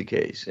this is the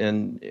case.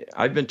 And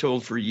I've been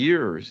told for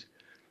years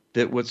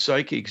that what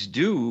psychics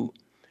do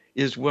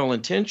is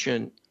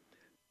well-intentioned,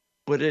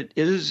 but it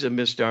is a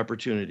missed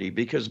opportunity,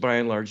 because by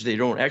and large, they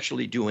don't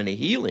actually do any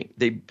healing.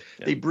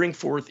 They bring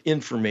forth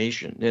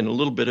information and a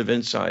little bit of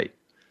insight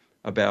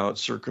about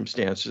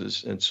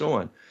circumstances and so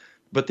on,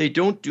 but they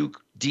don't do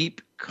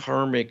deep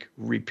karmic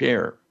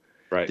repair.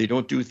 Right. They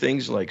don't do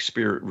things like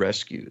spirit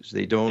rescues.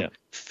 They don't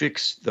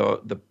fix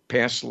the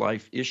past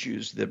life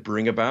issues that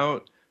bring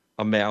about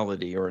a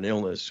malady or an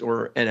illness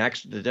or an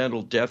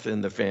accidental death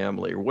in the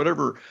family or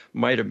whatever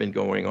might have been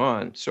going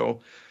on. So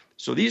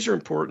these are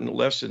important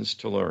lessons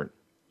to learn.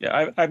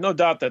 Yeah, I have no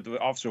doubt that the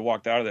officer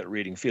walked out of that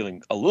reading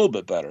feeling a little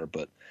bit better,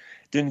 but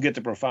didn't get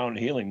the profound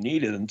healing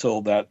needed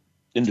until that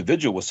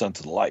individual was sent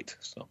to the light.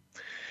 So,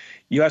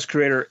 U.S.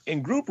 Creator,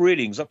 in group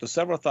readings, up to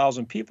several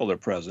thousand people are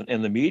present,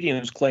 and the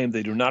mediums claim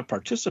they do not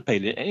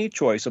participate in any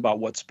choice about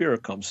what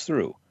spirit comes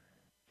through.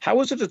 How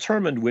is it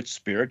determined which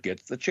spirit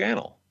gets the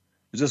channel?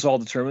 Is this all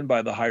determined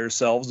by the higher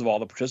selves of all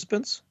the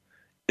participants?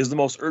 Is the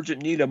most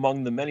urgent need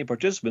among the many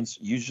participants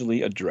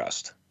usually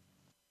addressed?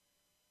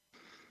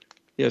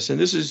 Yes, and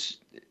this is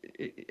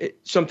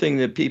something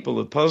that people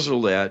have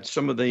puzzled at.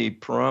 Some of the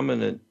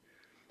prominent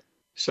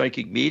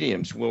psychic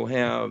mediums will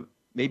have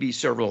maybe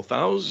several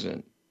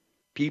thousand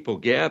people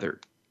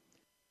gathered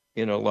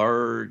in a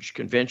large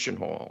convention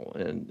hall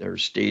and their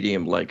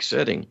stadium-like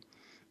setting.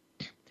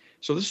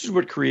 So this is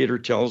what Creator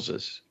tells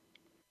us.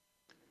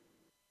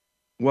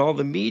 While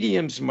the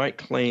mediums might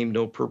claim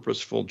no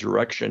purposeful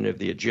direction of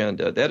the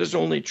agenda, that is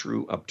only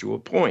true up to a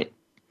point.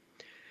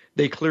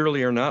 They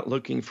clearly are not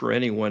looking for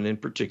anyone in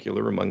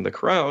particular among the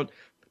crowd,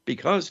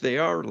 because they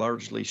are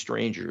largely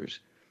strangers,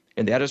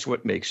 and that is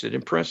what makes it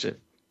impressive.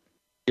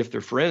 If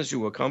their friends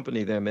who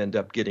accompany them end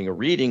up getting a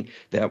reading,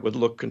 that would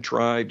look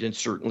contrived and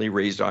certainly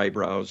raise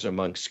eyebrows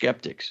among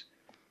skeptics.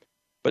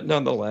 But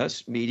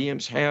nonetheless,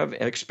 mediums have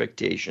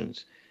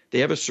expectations. They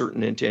have a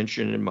certain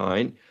intention in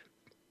mind.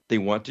 They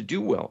want to do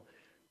well.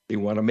 They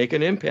want to make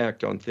an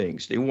impact on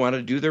things. They want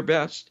to do their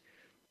best.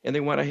 And they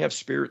want to have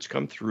spirits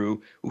come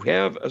through who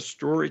have a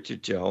story to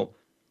tell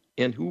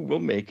and who will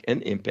make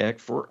an impact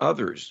for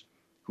others,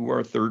 who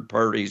are third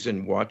parties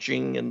and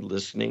watching and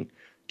listening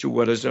to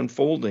what is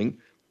unfolding,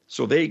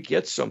 so they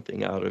get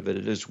something out of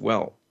it as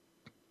well.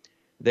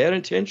 That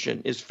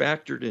intention is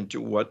factored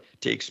into what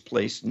takes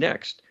place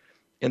next,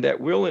 and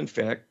that will in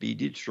fact be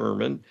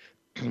determined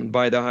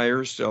by the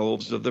higher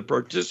selves of the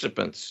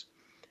participants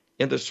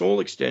and the soul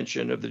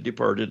extension of the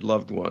departed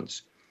loved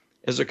ones,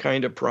 as a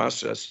kind of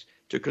process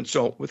to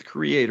consult with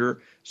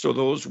Creator, so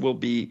those will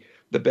be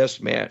the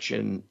best match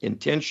and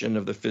intention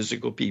of the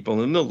physical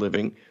people and the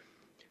living,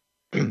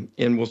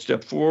 and will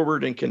step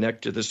forward and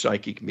connect to the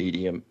psychic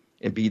medium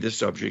and be the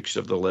subjects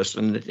of the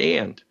lesson at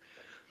hand.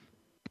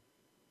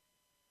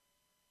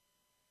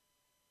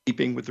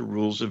 Keeping with the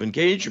rules of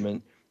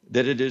engagement,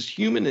 that it is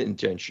human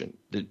intention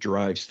that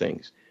drives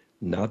things,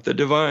 not the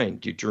divine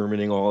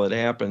determining all that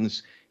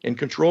happens and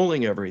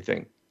controlling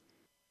everything.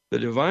 The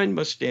divine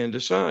must stand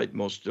aside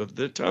most of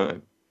the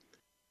time.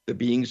 The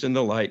beings in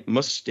the light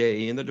must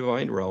stay in the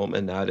divine realm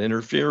and not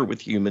interfere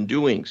with human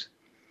doings.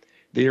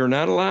 They are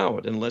not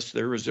allowed unless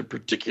there is a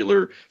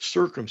particular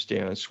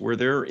circumstance where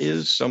there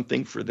is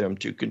something for them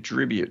to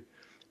contribute,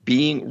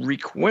 being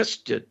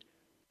requested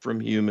from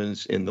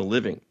humans in the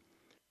living.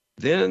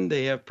 Then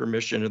they have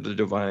permission of the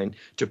divine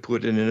to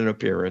put in an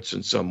appearance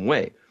in some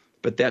way.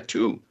 But that,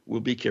 too, will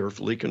be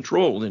carefully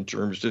controlled in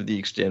terms of the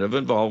extent of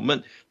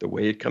involvement, the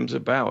way it comes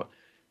about,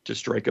 to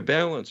strike a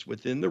balance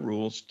within the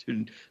rules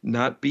to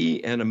not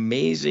be an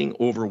amazing,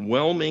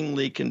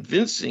 overwhelmingly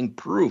convincing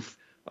proof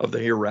of the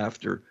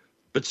hereafter,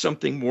 but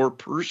something more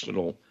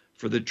personal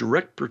for the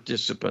direct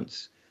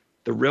participants,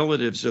 the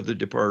relatives of the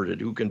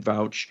departed, who can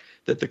vouch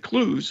that the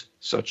clues,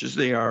 such as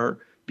they are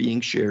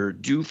being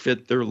shared, do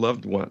fit their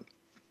loved one.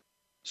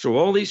 So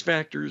all these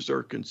factors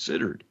are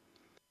considered.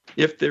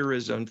 If there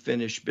is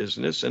unfinished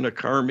business and a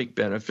karmic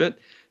benefit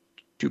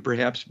to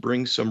perhaps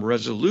bring some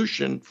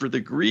resolution for the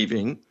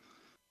grieving,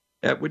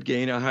 that would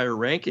gain a higher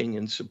ranking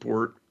in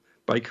support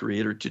by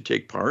Creator to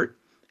take part.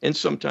 And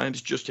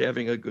sometimes just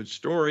having a good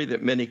story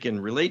that many can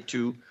relate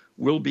to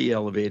will be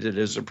elevated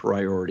as a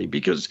priority,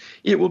 because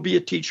it will be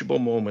a teachable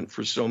moment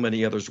for so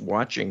many others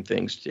watching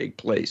things take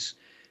place.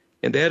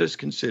 And that is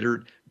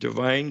considered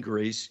divine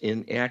grace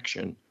in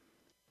action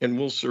and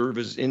will serve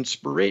as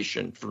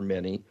inspiration for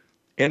many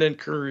and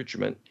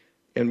encouragement,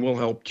 and will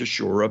help to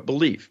shore up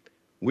belief,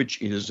 which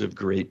is of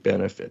great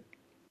benefit.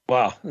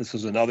 Wow, this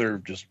is another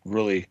just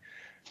really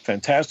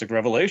fantastic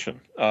revelation.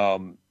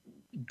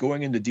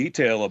 Going into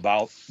detail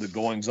about the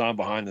goings-on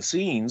behind the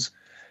scenes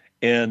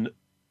and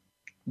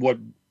what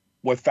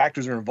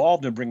factors are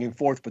involved in bringing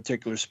forth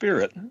particular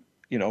spirit,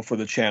 for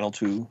the channel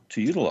to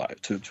utilize,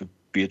 to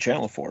be a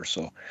channel for.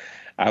 So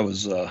I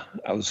was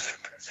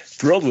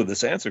thrilled with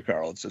this answer,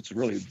 Carl. It's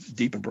really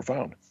deep and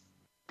profound.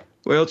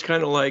 Well, it's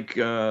kind of like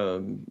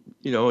a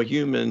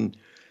human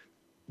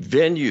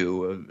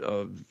venue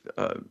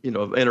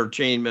of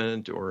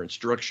entertainment or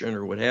instruction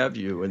or what have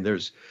you, and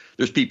there's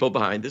people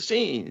behind the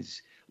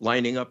scenes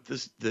lining up the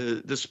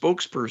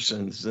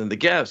spokespersons and the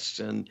guests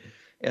and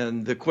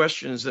the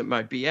questions that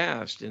might be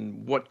asked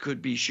and what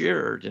could be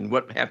shared and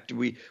what do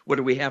we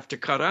have to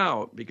cut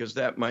out because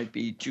that might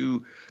be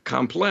too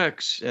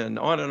complex, and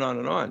on and on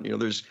and on.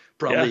 There's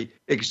probably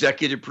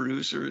executive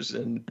producers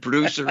and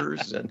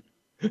and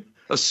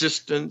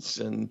assistants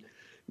and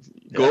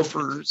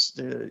gophers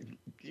to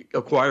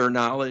acquire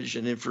knowledge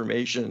and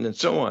information and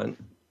so on.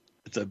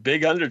 It's a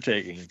big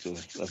undertaking.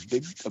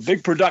 It's a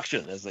big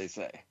production, as they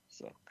say.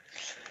 So,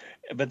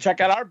 but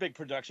check out our big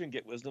production,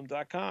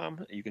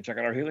 getwisdom.com. You can check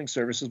out our healing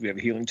services. We have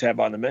a healing tab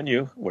on the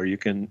menu where you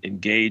can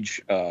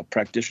engage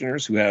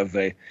practitioners who have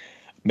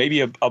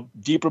maybe a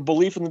deeper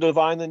belief in the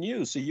divine than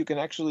you. So you can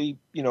actually,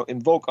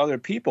 invoke other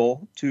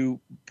people to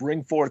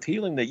bring forth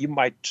healing that you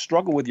might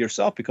struggle with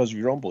yourself because of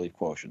your own belief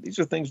quotient. These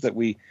are things that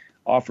we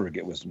offer at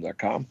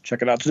getwisdom.com.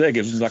 Check it out today,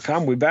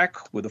 getwisdom.com. We'll be back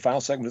with the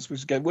final segment of this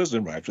week's Get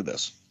Wisdom right after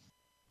this.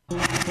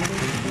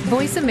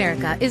 Voice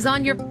America is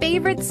on your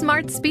favorite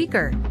smart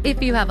speaker.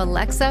 If you have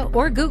Alexa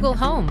or Google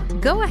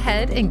Home, go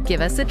ahead and give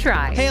us a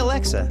try. Hey,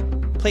 Alexa,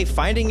 play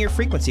Finding Your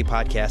Frequency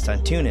podcast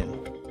on TuneIn.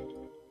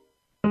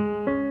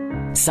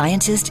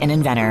 Scientist and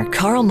inventor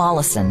Carl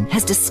Mollison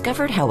has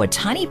discovered how a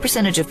tiny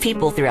percentage of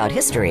people throughout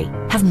history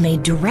have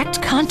made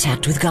direct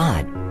contact with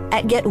God.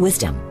 At Get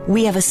Wisdom,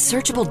 we have a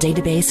searchable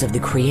database of the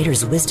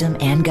Creator's wisdom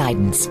and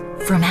guidance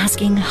from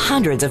asking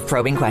hundreds of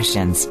probing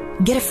questions.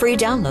 Get a free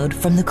download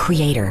from the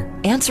Creator,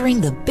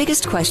 answering the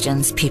biggest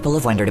questions people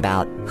have wondered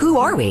about. Who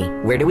are we?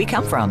 Where do we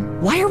come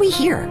from? Why are we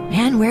here?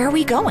 And where are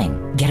we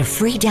going? Get a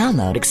free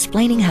download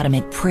explaining how to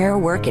make prayer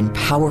work in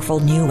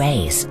powerful new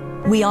ways.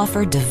 We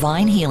offer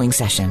divine healing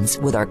sessions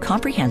with our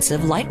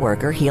comprehensive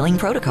Lightworker healing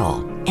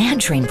protocol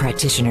and train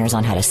practitioners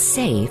on how to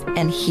save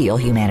and heal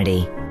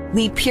humanity.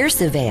 We pierce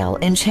the veil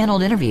in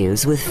channeled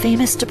interviews with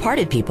famous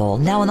departed people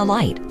now in the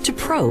light to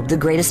probe the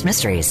greatest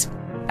mysteries.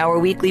 Our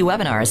weekly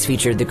webinars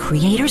feature the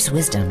Creator's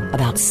wisdom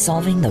about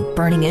solving the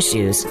burning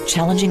issues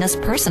challenging us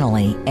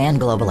personally and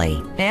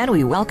globally. And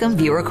we welcome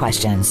viewer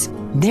questions.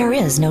 There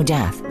is no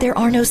death. There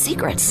are no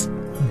secrets.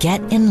 Get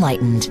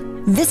enlightened.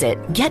 Visit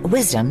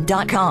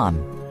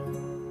getwisdom.com.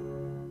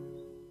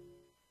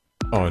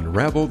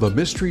 Unravel the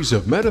mysteries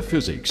of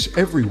metaphysics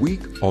every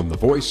week on the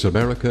Voice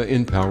America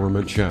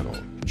Empowerment Channel.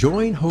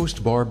 Join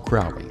host Barb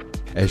Crowley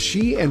as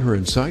she and her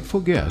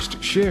insightful guests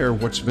share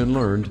what's been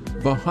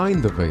learned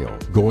behind the veil,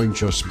 going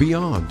just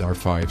beyond our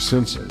five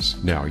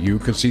senses. Now you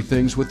can see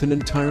things with an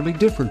entirely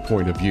different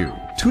point of view.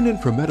 Tune in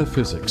for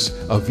Metaphysics,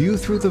 A View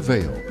Through the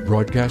Veil,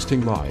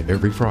 broadcasting live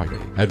every Friday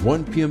at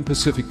 1 p.m.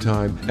 Pacific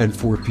Time and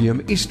 4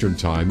 p.m. Eastern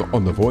Time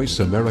on the Voice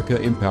America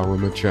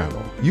Empowerment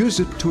Channel. Use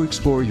it to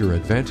explore your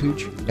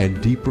advantage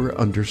and deeper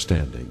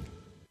understanding.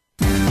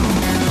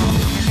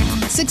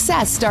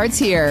 Success starts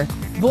here.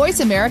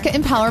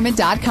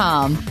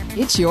 VoiceAmericaEmpowerment.com.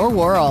 It's your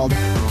world.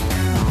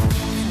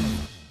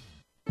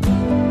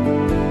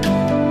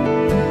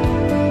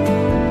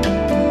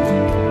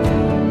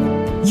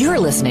 You're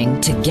listening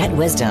to Get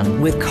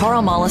Wisdom with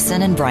Carl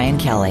Mollison and Brian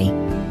Kelly.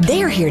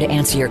 They are here to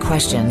answer your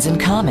questions and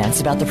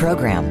comments about the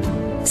program.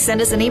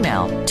 Send us an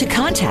email to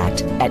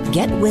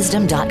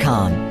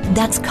contact@getwisdom.com.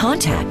 That's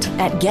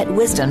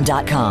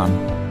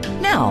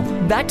contact@getwisdom.com. Now,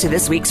 back to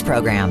this week's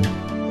program.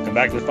 And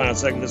back to the final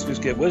segment of this week's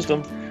Get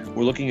Wisdom.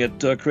 We're looking at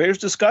Creator's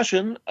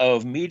discussion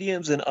of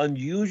mediums and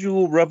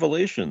unusual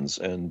revelations.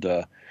 And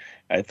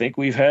I think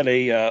we've had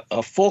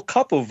a full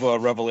cup of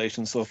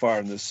revelations so far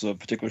in this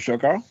particular show,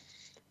 Carl.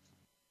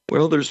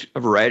 Well, there's a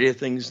variety of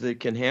things that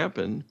can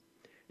happen.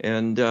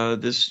 And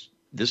this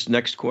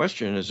next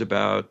question is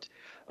about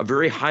a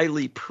very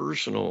highly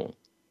personal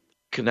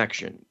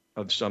connection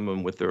of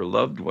someone with their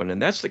loved one.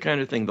 And that's the kind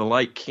of thing the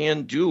light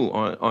can do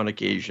on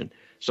occasion,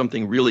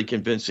 something really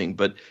convincing,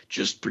 but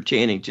just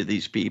pertaining to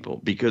these people,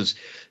 because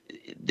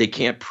they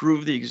can't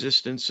prove the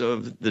existence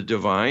of the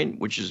divine,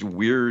 which is a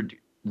weird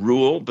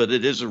rule, but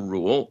it is a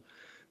rule.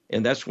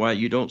 And that's why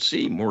you don't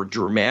see more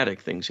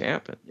dramatic things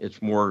happen.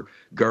 It's more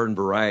garden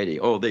variety.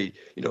 Oh,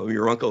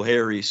 your Uncle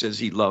Harry says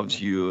he loves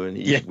you and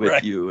he's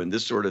with you and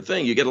this sort of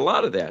thing. You get a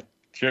lot of that.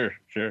 Sure.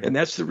 And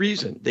that's the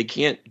reason. They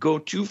can't go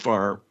too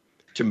far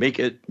to make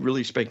it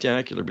really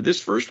spectacular. But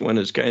this first one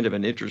is kind of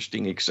an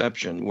interesting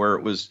exception where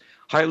it was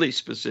highly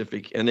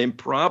specific and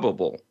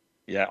improbable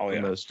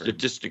from a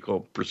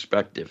statistical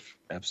perspective.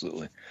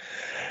 Absolutely.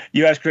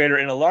 U.S. creator,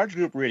 in a large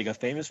group reading, a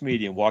famous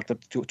medium walked up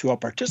to a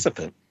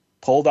participant,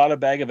 pulled out a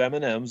bag of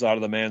M&Ms out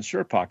of the man's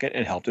shirt pocket,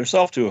 and helped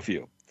herself to a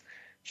few.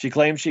 She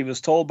claimed she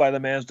was told by the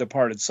man's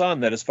departed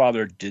son that his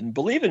father didn't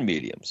believe in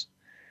mediums.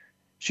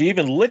 She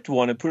even licked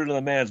one and put it in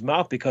the man's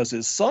mouth because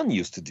his son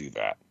used to do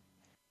that.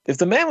 If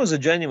the man was a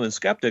genuine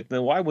skeptic,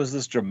 then why was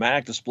this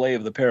dramatic display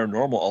of the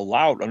paranormal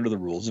allowed under the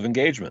rules of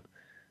engagement?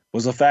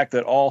 Was the fact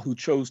that all who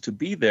chose to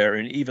be there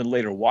and even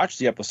later watched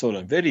the episode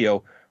on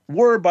video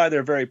were, by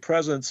their very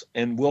presence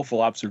and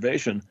willful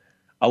observation,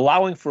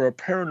 allowing for a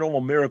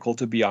paranormal miracle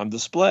to be on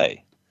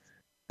display?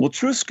 Will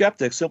true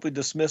skeptics simply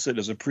dismiss it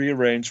as a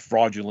prearranged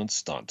fraudulent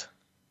stunt?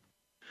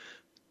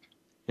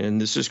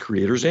 And this is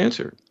Creator's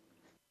answer.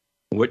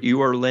 What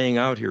you are laying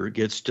out here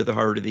gets to the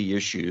heart of the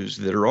issues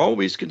that are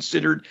always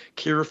considered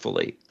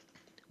carefully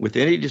with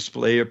any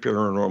display of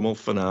paranormal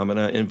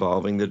phenomena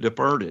involving the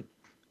departed.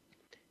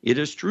 It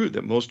is true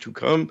that most who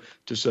come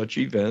to such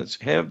events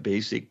have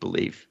basic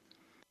belief.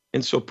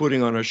 And so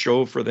putting on a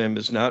show for them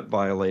is not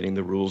violating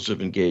the rules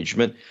of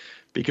engagement,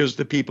 because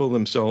the people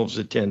themselves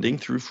attending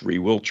through free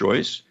will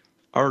choice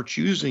are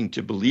choosing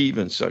to believe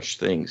in such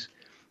things.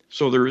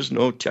 So there is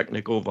no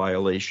technical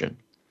violation.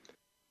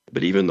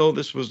 But even though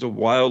this was a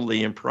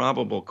wildly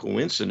improbable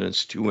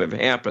coincidence to have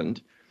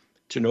happened,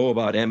 to know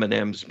about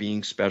M&Ms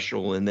being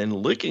special and then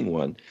licking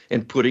one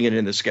and putting it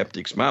in the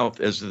skeptic's mouth,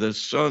 as the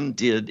son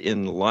did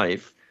in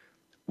life,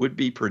 would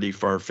be pretty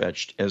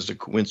far-fetched as a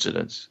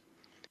coincidence.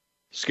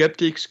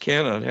 Skeptics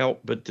cannot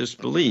help but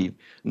disbelieve,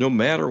 no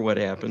matter what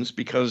happens,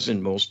 because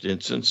in most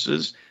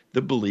instances,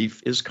 the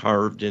belief is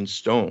carved in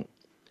stone.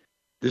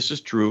 This is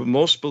true of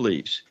most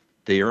beliefs.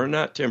 They are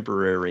not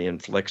temporary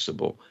and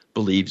flexible,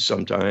 believed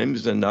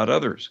sometimes and not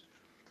others.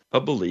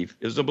 A belief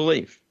is a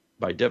belief,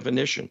 by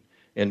definition,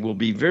 and will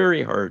be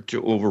very hard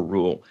to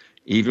overrule,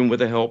 even with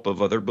the help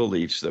of other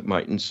beliefs that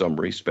might in some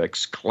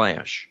respects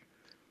clash.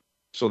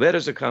 So that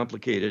is a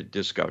complicated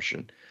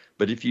discussion.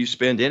 But if you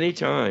spend any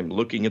time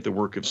looking at the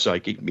work of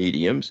psychic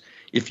mediums,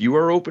 if you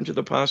are open to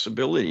the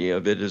possibility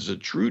of it as a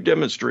true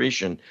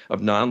demonstration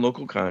of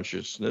non-local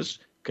consciousness,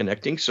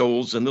 connecting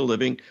souls in the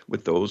living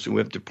with those who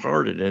have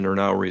departed and are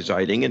now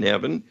residing in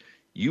heaven,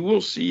 you will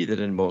see that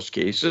in most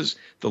cases,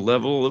 the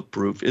level of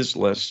proof is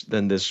less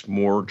than this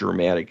more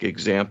dramatic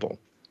example.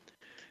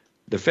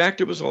 The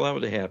fact it was allowed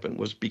to happen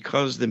was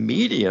because the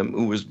medium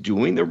who was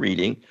doing the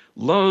reading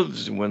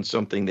loves when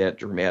something that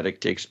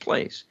dramatic takes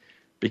place,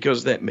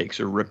 because that makes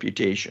her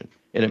reputation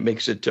and it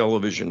makes it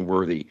television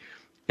worthy.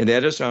 And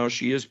that is how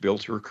she has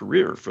built her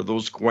career, for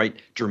those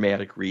quite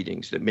dramatic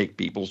readings that make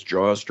people's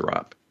jaws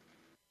drop.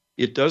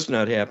 It does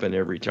not happen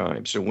every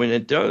time. So when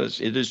it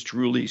does, it is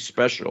truly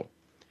special.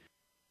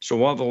 So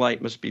while the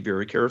light must be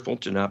very careful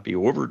to not be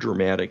over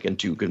dramatic and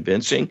too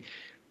convincing,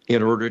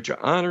 in order to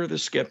honor the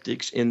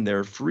skeptics in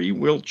their free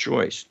will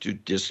choice to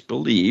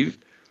disbelieve,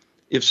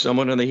 if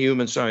someone on the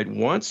human side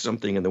wants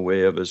something in the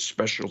way of a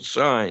special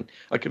sign,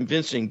 a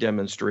convincing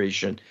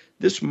demonstration,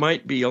 this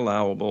might be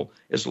allowable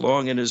as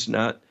long as it is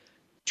not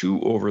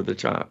too over the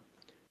top.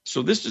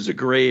 So this is a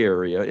gray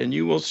area, and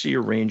you will see a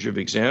range of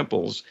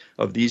examples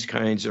of these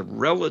kinds of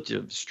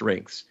relative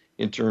strengths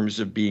in terms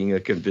of being a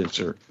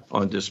convincer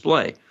on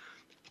display.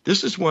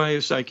 This is why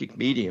a psychic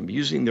medium,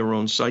 using their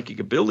own psychic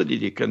ability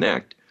to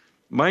connect,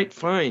 might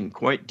find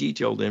quite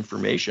detailed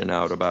information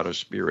out about a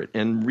spirit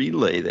and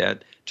relay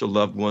that to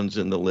loved ones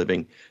in the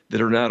living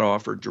that are not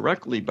offered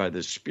directly by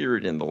the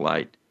spirit in the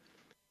light,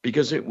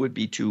 because it would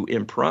be too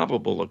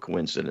improbable a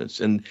coincidence,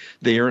 and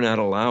they are not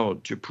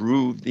allowed to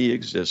prove the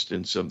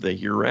existence of the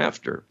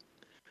hereafter.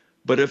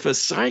 But if a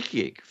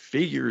psychic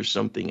figures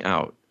something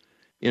out,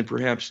 in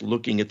perhaps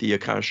looking at the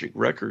Akashic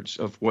records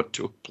of what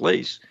took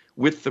place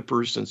with the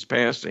person's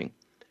passing,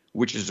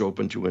 which is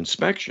open to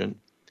inspection,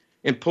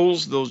 and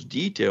pulls those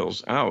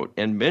details out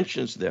and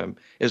mentions them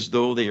as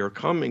though they are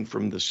coming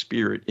from the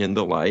spirit in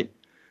the light,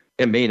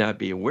 and may not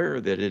be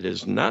aware that it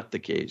is not the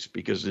case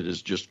because it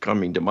is just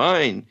coming to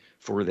mind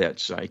for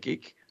that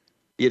psychic,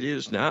 it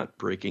is not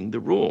breaking the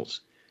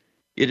rules.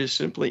 It is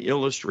simply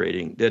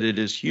illustrating that it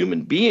is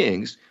human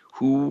beings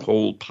who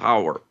hold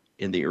power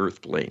in the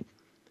earth plane.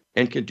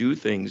 and can do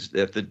things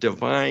that the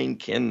divine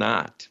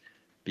cannot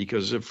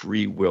because of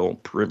free will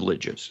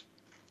privileges.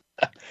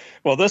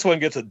 Well, this one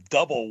gets a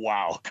double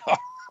wow, Carl.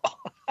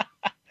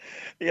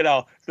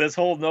 This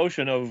whole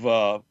notion of,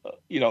 of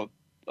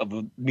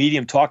a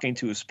medium talking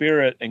to a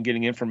spirit and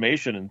getting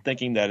information and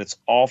thinking that it's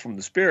all from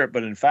the spirit,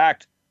 but in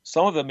fact,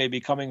 some of it may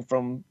be coming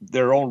from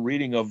their own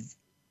reading of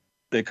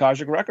the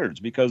Akashic records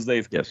because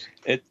they've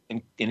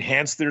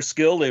enhanced their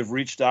skill. They've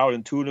reached out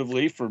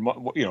intuitively for,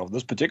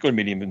 this particular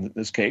medium in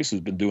this case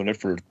has been doing it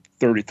for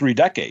 33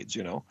 decades,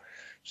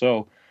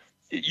 So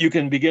you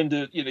can begin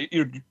to,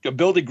 your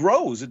ability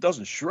grows. It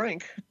doesn't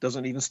shrink. It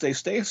doesn't even stay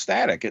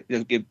static.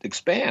 It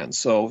expands.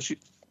 So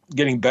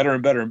getting better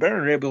and better and better,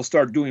 and they're able to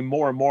start doing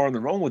more and more on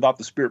their own without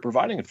the spirit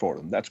providing it for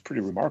them. That's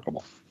pretty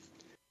remarkable.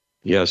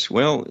 Yes.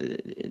 Well,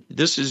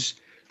 this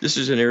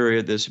is an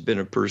area that's been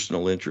of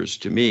personal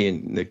interest to me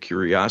and the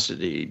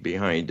curiosity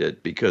behind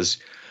it, because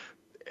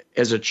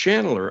as a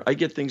channeler, I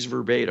get things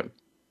verbatim.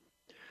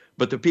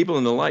 But the people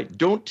in the light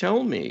don't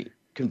tell me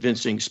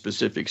convincing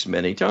specifics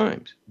many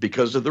times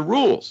because of the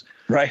rules.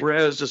 Right.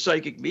 Whereas a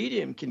psychic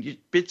medium can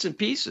get bits and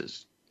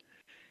pieces.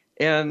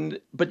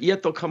 But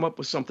yet they'll come up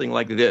with something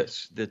like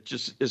this that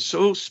just is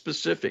so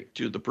specific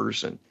to the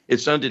person.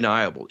 It's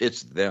undeniable.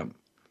 It's them.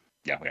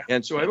 Yeah.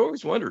 And so I've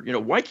always wondered,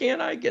 why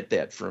can't I get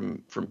that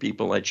from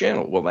people I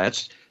channel? Well,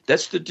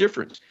 that's the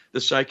difference.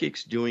 The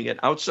psychic's doing it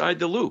outside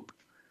the loop.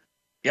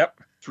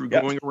 Yep. Through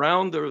going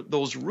around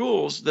those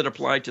rules that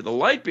apply to the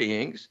light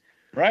beings.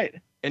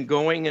 Right. And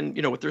going and,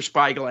 with their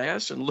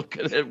spyglass and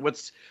looking at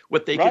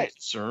what they can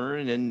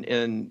discern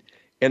and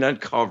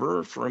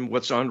uncover from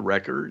what's on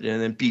record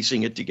and then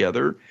piecing it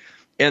together.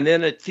 And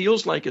then it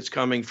feels like it's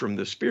coming from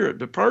the spirit,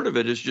 but part of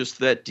it is just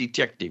that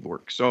detective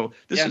work. So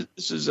this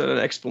is an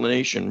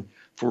explanation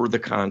for the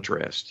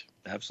contrast.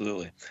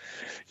 Absolutely.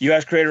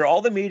 U.S. Creator,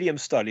 all the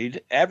mediums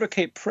studied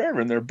advocate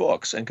prayer in their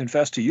books and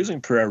confess to using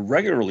prayer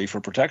regularly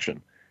for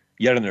protection.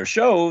 Yet in their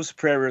shows,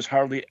 prayer is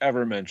hardly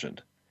ever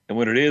mentioned. And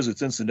when it is,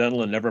 it's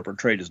incidental and never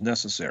portrayed as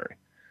necessary.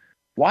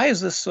 Why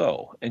is this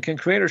so? And can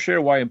Creator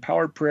share why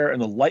empowered prayer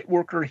and the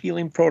Lightworker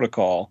healing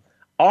protocol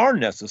are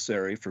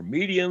necessary for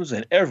mediums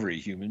and every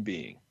human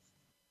being?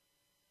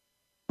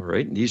 All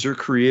right. These are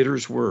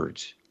Creator's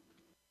words.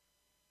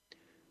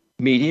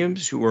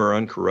 Mediums who are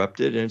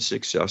uncorrupted and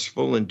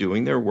successful in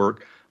doing their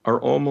work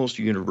are almost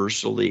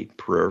universally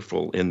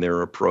prayerful in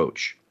their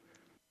approach,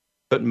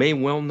 but may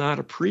well not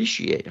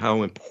appreciate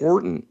how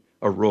important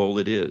a role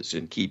it is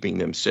in keeping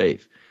them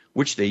safe,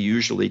 which they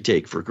usually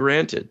take for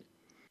granted.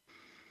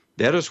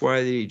 That is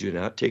why they do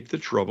not take the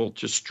trouble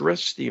to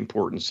stress the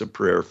importance of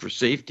prayer for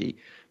safety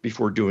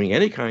before doing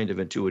any kind of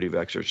intuitive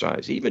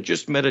exercise, even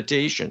just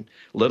meditation,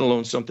 let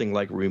alone something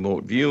like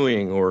remote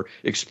viewing or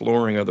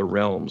exploring other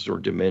realms or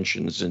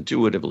dimensions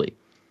intuitively.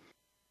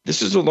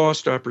 This is a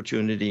lost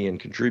opportunity and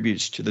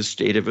contributes to the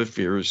state of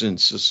affairs in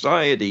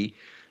society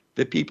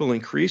that people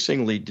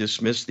increasingly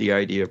dismiss the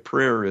idea of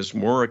prayer as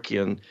more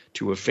akin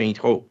to a faint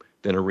hope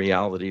than a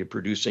reality of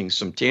producing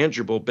some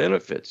tangible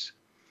benefits.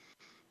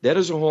 That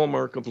is a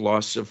hallmark of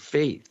loss of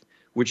faith,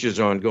 which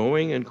is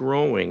ongoing and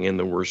growing in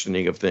the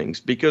worsening of things,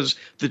 because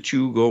the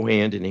two go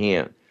hand in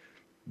hand.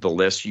 The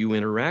less you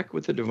interact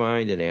with the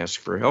divine and ask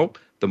for help,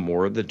 the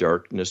more the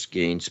darkness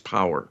gains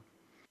power.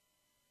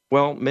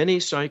 While many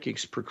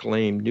psychics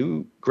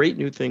proclaim great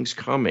new things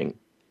coming,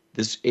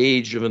 this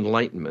age of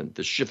enlightenment,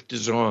 the shift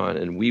is on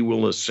and we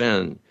will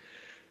ascend,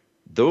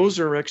 those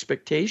are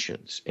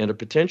expectations and a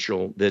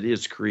potential that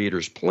is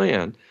Creator's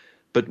plan,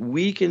 but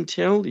we can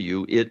tell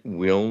you it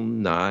will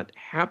not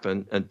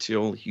happen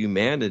until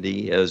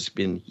humanity has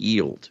been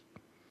healed.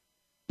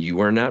 You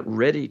are not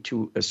ready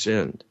to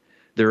ascend.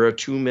 There are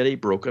too many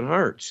broken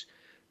hearts,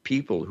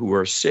 people who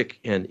are sick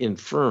and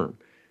infirm,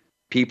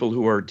 people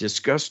who are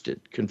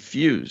disgusted,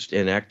 confused,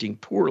 and acting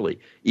poorly,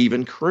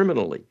 even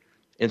criminally,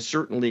 and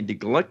certainly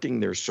neglecting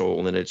their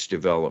soul and its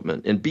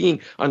development, and being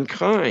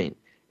unkind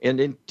and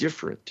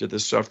indifferent to the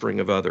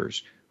suffering of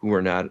others who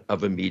are not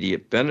of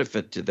immediate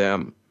benefit to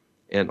them,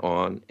 and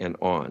on and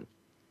on.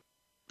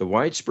 The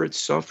widespread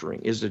suffering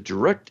is a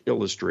direct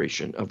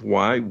illustration of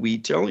why we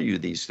tell you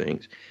these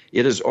things.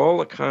 It is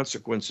all a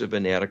consequence of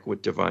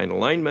inadequate divine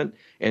alignment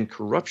and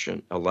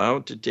corruption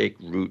allowed to take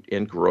root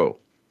and grow.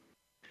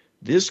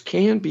 This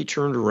can be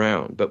turned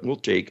around, but will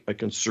take a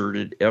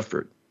concerted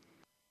effort.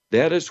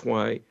 That is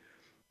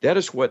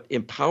what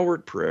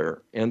empowered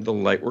prayer and the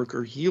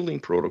Lightworker healing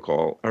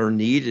protocol are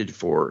needed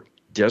for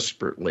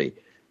desperately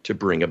to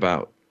bring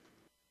about.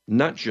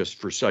 Not just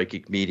for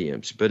psychic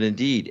mediums, but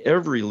indeed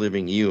every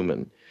living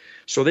human,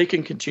 so they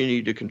can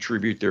continue to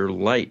contribute their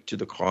light to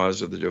the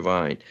cause of the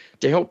divine,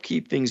 to help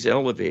keep things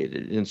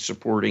elevated in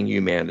supporting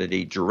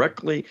humanity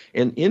directly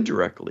and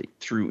indirectly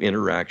through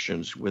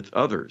interactions with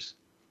others.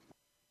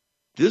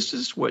 This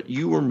is what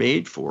you were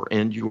made for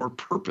and your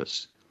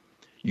purpose.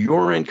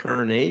 Your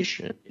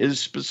incarnation is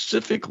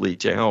specifically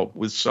to help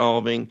with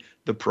solving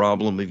the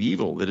problem of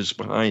evil that is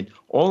behind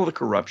all the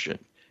corruption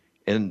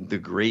and the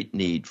great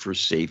need for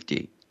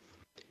safety.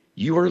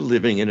 You are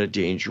living in a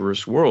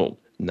dangerous world,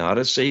 not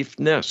a safe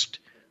nest,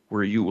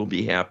 where you will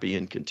be happy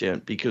and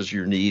content because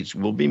your needs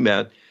will be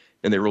met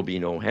and there will be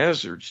no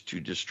hazards to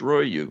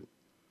destroy you.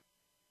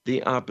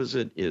 The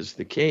opposite is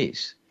the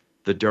case.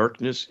 The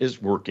darkness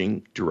is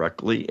working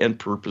directly and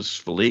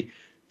purposefully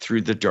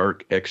through the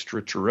Dark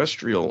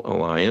Extraterrestrial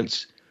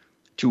Alliance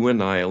to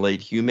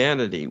annihilate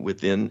humanity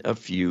within a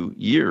few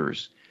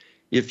years,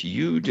 if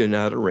you do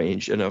not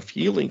arrange enough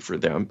healing for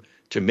them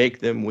to make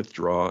them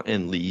withdraw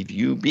and leave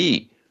you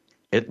be,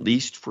 at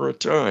least for a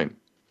time.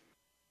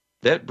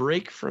 That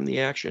break from the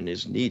action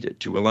is needed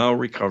to allow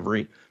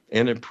recovery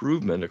and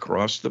improvement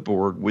across the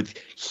board with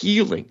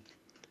healing,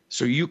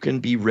 so you can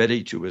be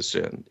ready to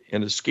ascend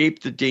and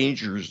escape the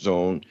danger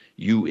zone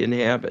you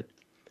inhabit.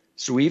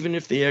 So even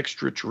if the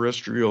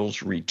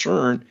extraterrestrials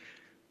return,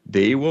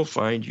 they will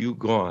find you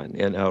gone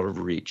and out of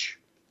reach.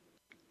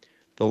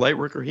 The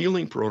Lightworker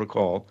Healing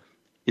Protocol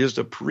is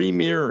a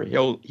premier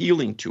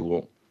healing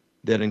tool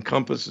that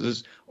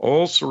encompasses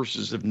all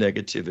sources of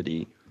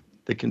negativity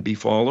that can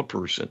befall a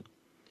person,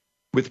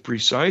 with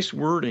precise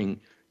wording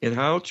in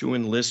how to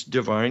enlist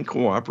divine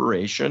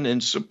cooperation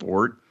and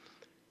support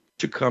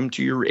to come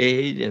to your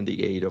aid and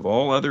the aid of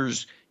all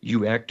others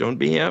you act on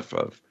behalf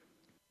of,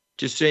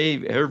 to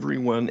save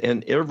everyone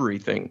and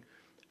everything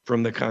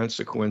from the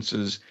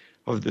consequences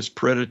of this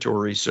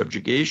predatory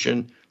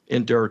subjugation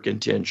and dark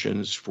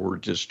intentions for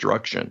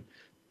destruction.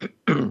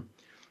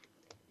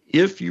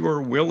 If you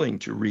are willing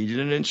to read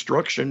an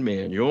instruction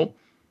manual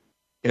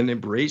and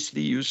embrace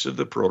the use of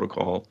the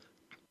protocol,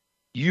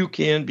 you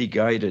can be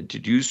guided to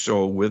do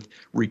so with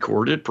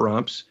recorded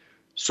prompts,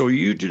 so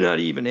you do not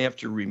even have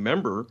to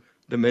remember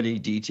the many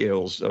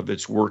details of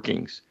its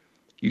workings.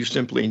 You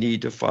simply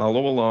need to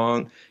follow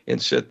along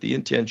and set the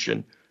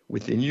intention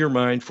within your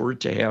mind for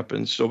it to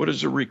happen, so it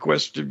is a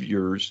request of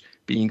yours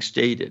being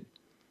stated.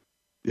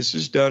 This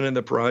is done in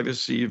the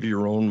privacy of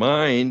your own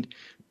mind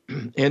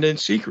and in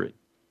secret,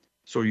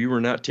 so you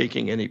are not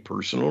taking any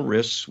personal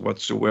risks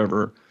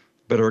whatsoever,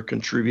 but are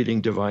contributing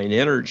divine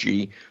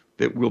energy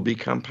that will be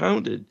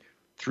compounded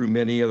through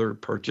many other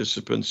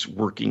participants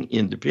working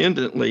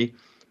independently,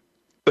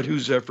 but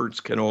whose efforts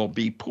can all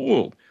be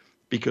pooled,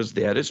 because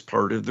that is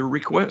part of the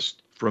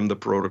request from the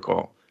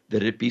protocol,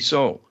 that it be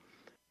so,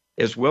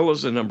 as well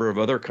as a number of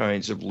other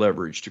kinds of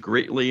leverage to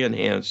greatly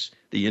enhance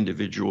the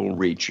individual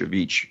reach of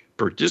each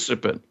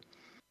participant.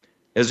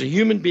 As a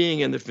human being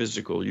in the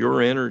physical,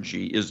 your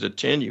energy is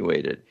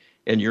attenuated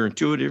and your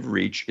intuitive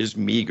reach is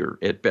meager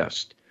at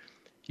best.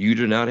 You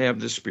do not have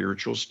the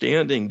spiritual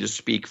standing to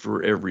speak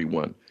for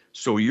everyone,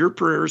 so your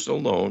prayers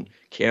alone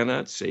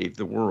cannot save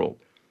the world.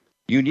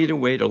 You need a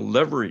way to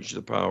leverage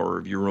the power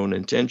of your own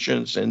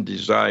intentions and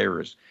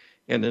desires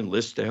and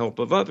enlist the help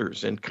of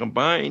others and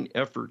combine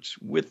efforts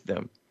with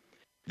them.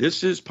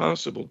 This is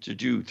possible to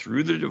do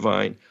through the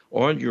divine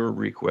on your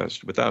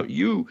request without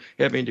you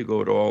having to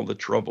go to all the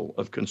trouble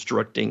of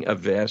constructing a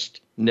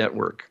vast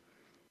network.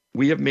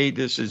 We have made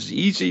this as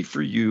easy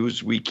for you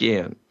as we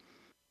can.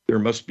 There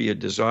must be a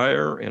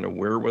desire and a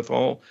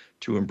wherewithal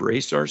to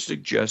embrace our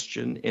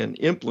suggestion and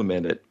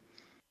implement it.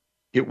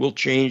 It will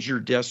change your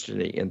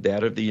destiny and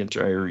that of the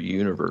entire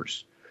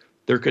universe.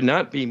 There could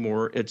not be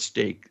more at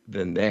stake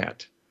than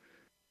that.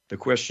 The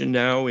question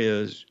now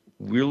is,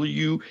 will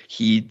you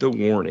heed the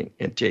warning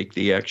and take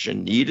the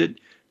action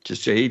needed to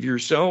save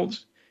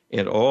yourselves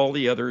and all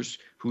the others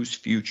whose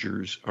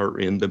futures are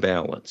in the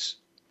balance?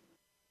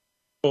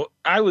 Well,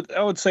 I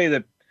would say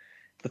that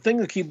the thing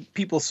that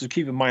people should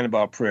keep in mind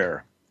about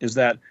prayer is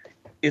that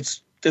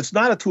it's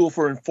not a tool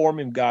for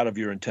informing God of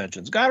your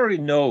intentions. God already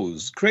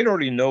knows, Creator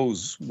already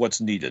knows what's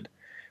needed.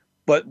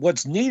 But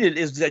what's needed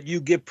is that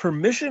you give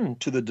permission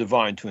to the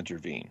divine to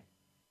intervene.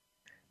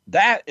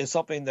 That is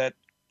something that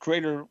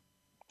Creator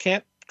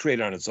can't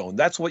create on its own.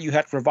 That's what you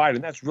have to provide,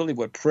 and that's really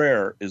what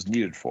prayer is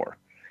needed for.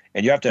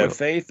 And you have to have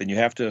faith, and you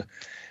have to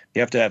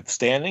have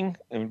standing,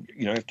 and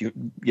you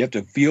have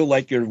to feel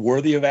like you're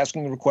worthy of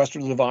asking a request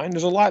of the divine.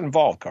 There's a lot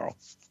involved, Carl.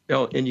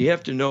 And you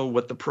have to know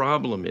what the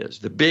problem is,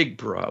 the big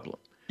problem.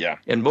 Yeah.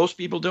 And most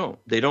people don't.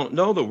 They don't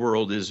know the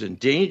world is in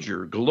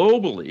danger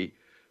globally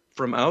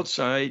from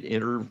outside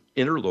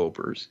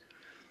interlopers.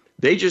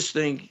 They just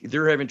think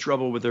they're having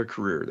trouble with their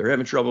career. They're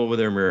having trouble with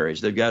their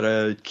marriage. They've got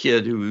a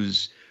kid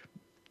who's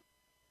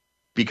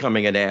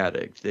becoming an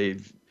addict.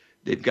 They've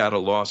got a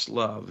lost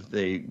love.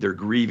 They're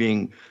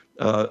grieving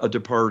a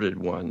departed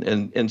one,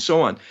 and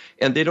so on.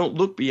 And they don't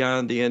look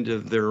beyond the end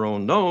of their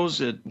own nose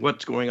at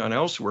what's going on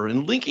elsewhere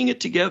and linking it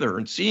together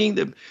and seeing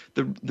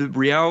the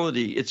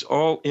reality. It's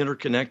all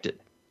interconnected.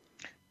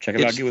 Check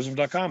it out,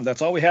 GetWisdom.com.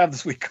 That's all we have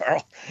this week,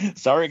 Carl.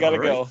 Sorry, I got to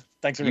go.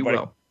 Thanks, everybody.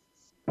 You will.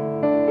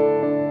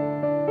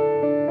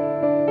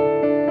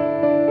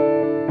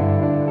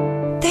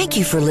 Thank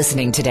you for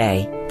listening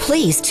today.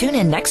 Please tune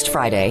in next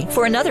Friday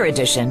for another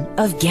edition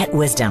of Get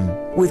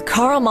Wisdom with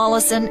Carl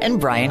Mollison and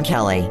Brian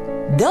Kelly.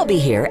 They'll be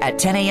here at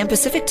 10 a.m.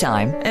 Pacific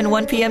Time and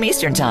 1 p.m.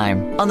 Eastern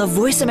Time on the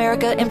Voice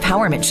America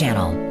Empowerment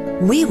Channel.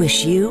 We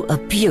wish you a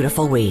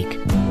beautiful week.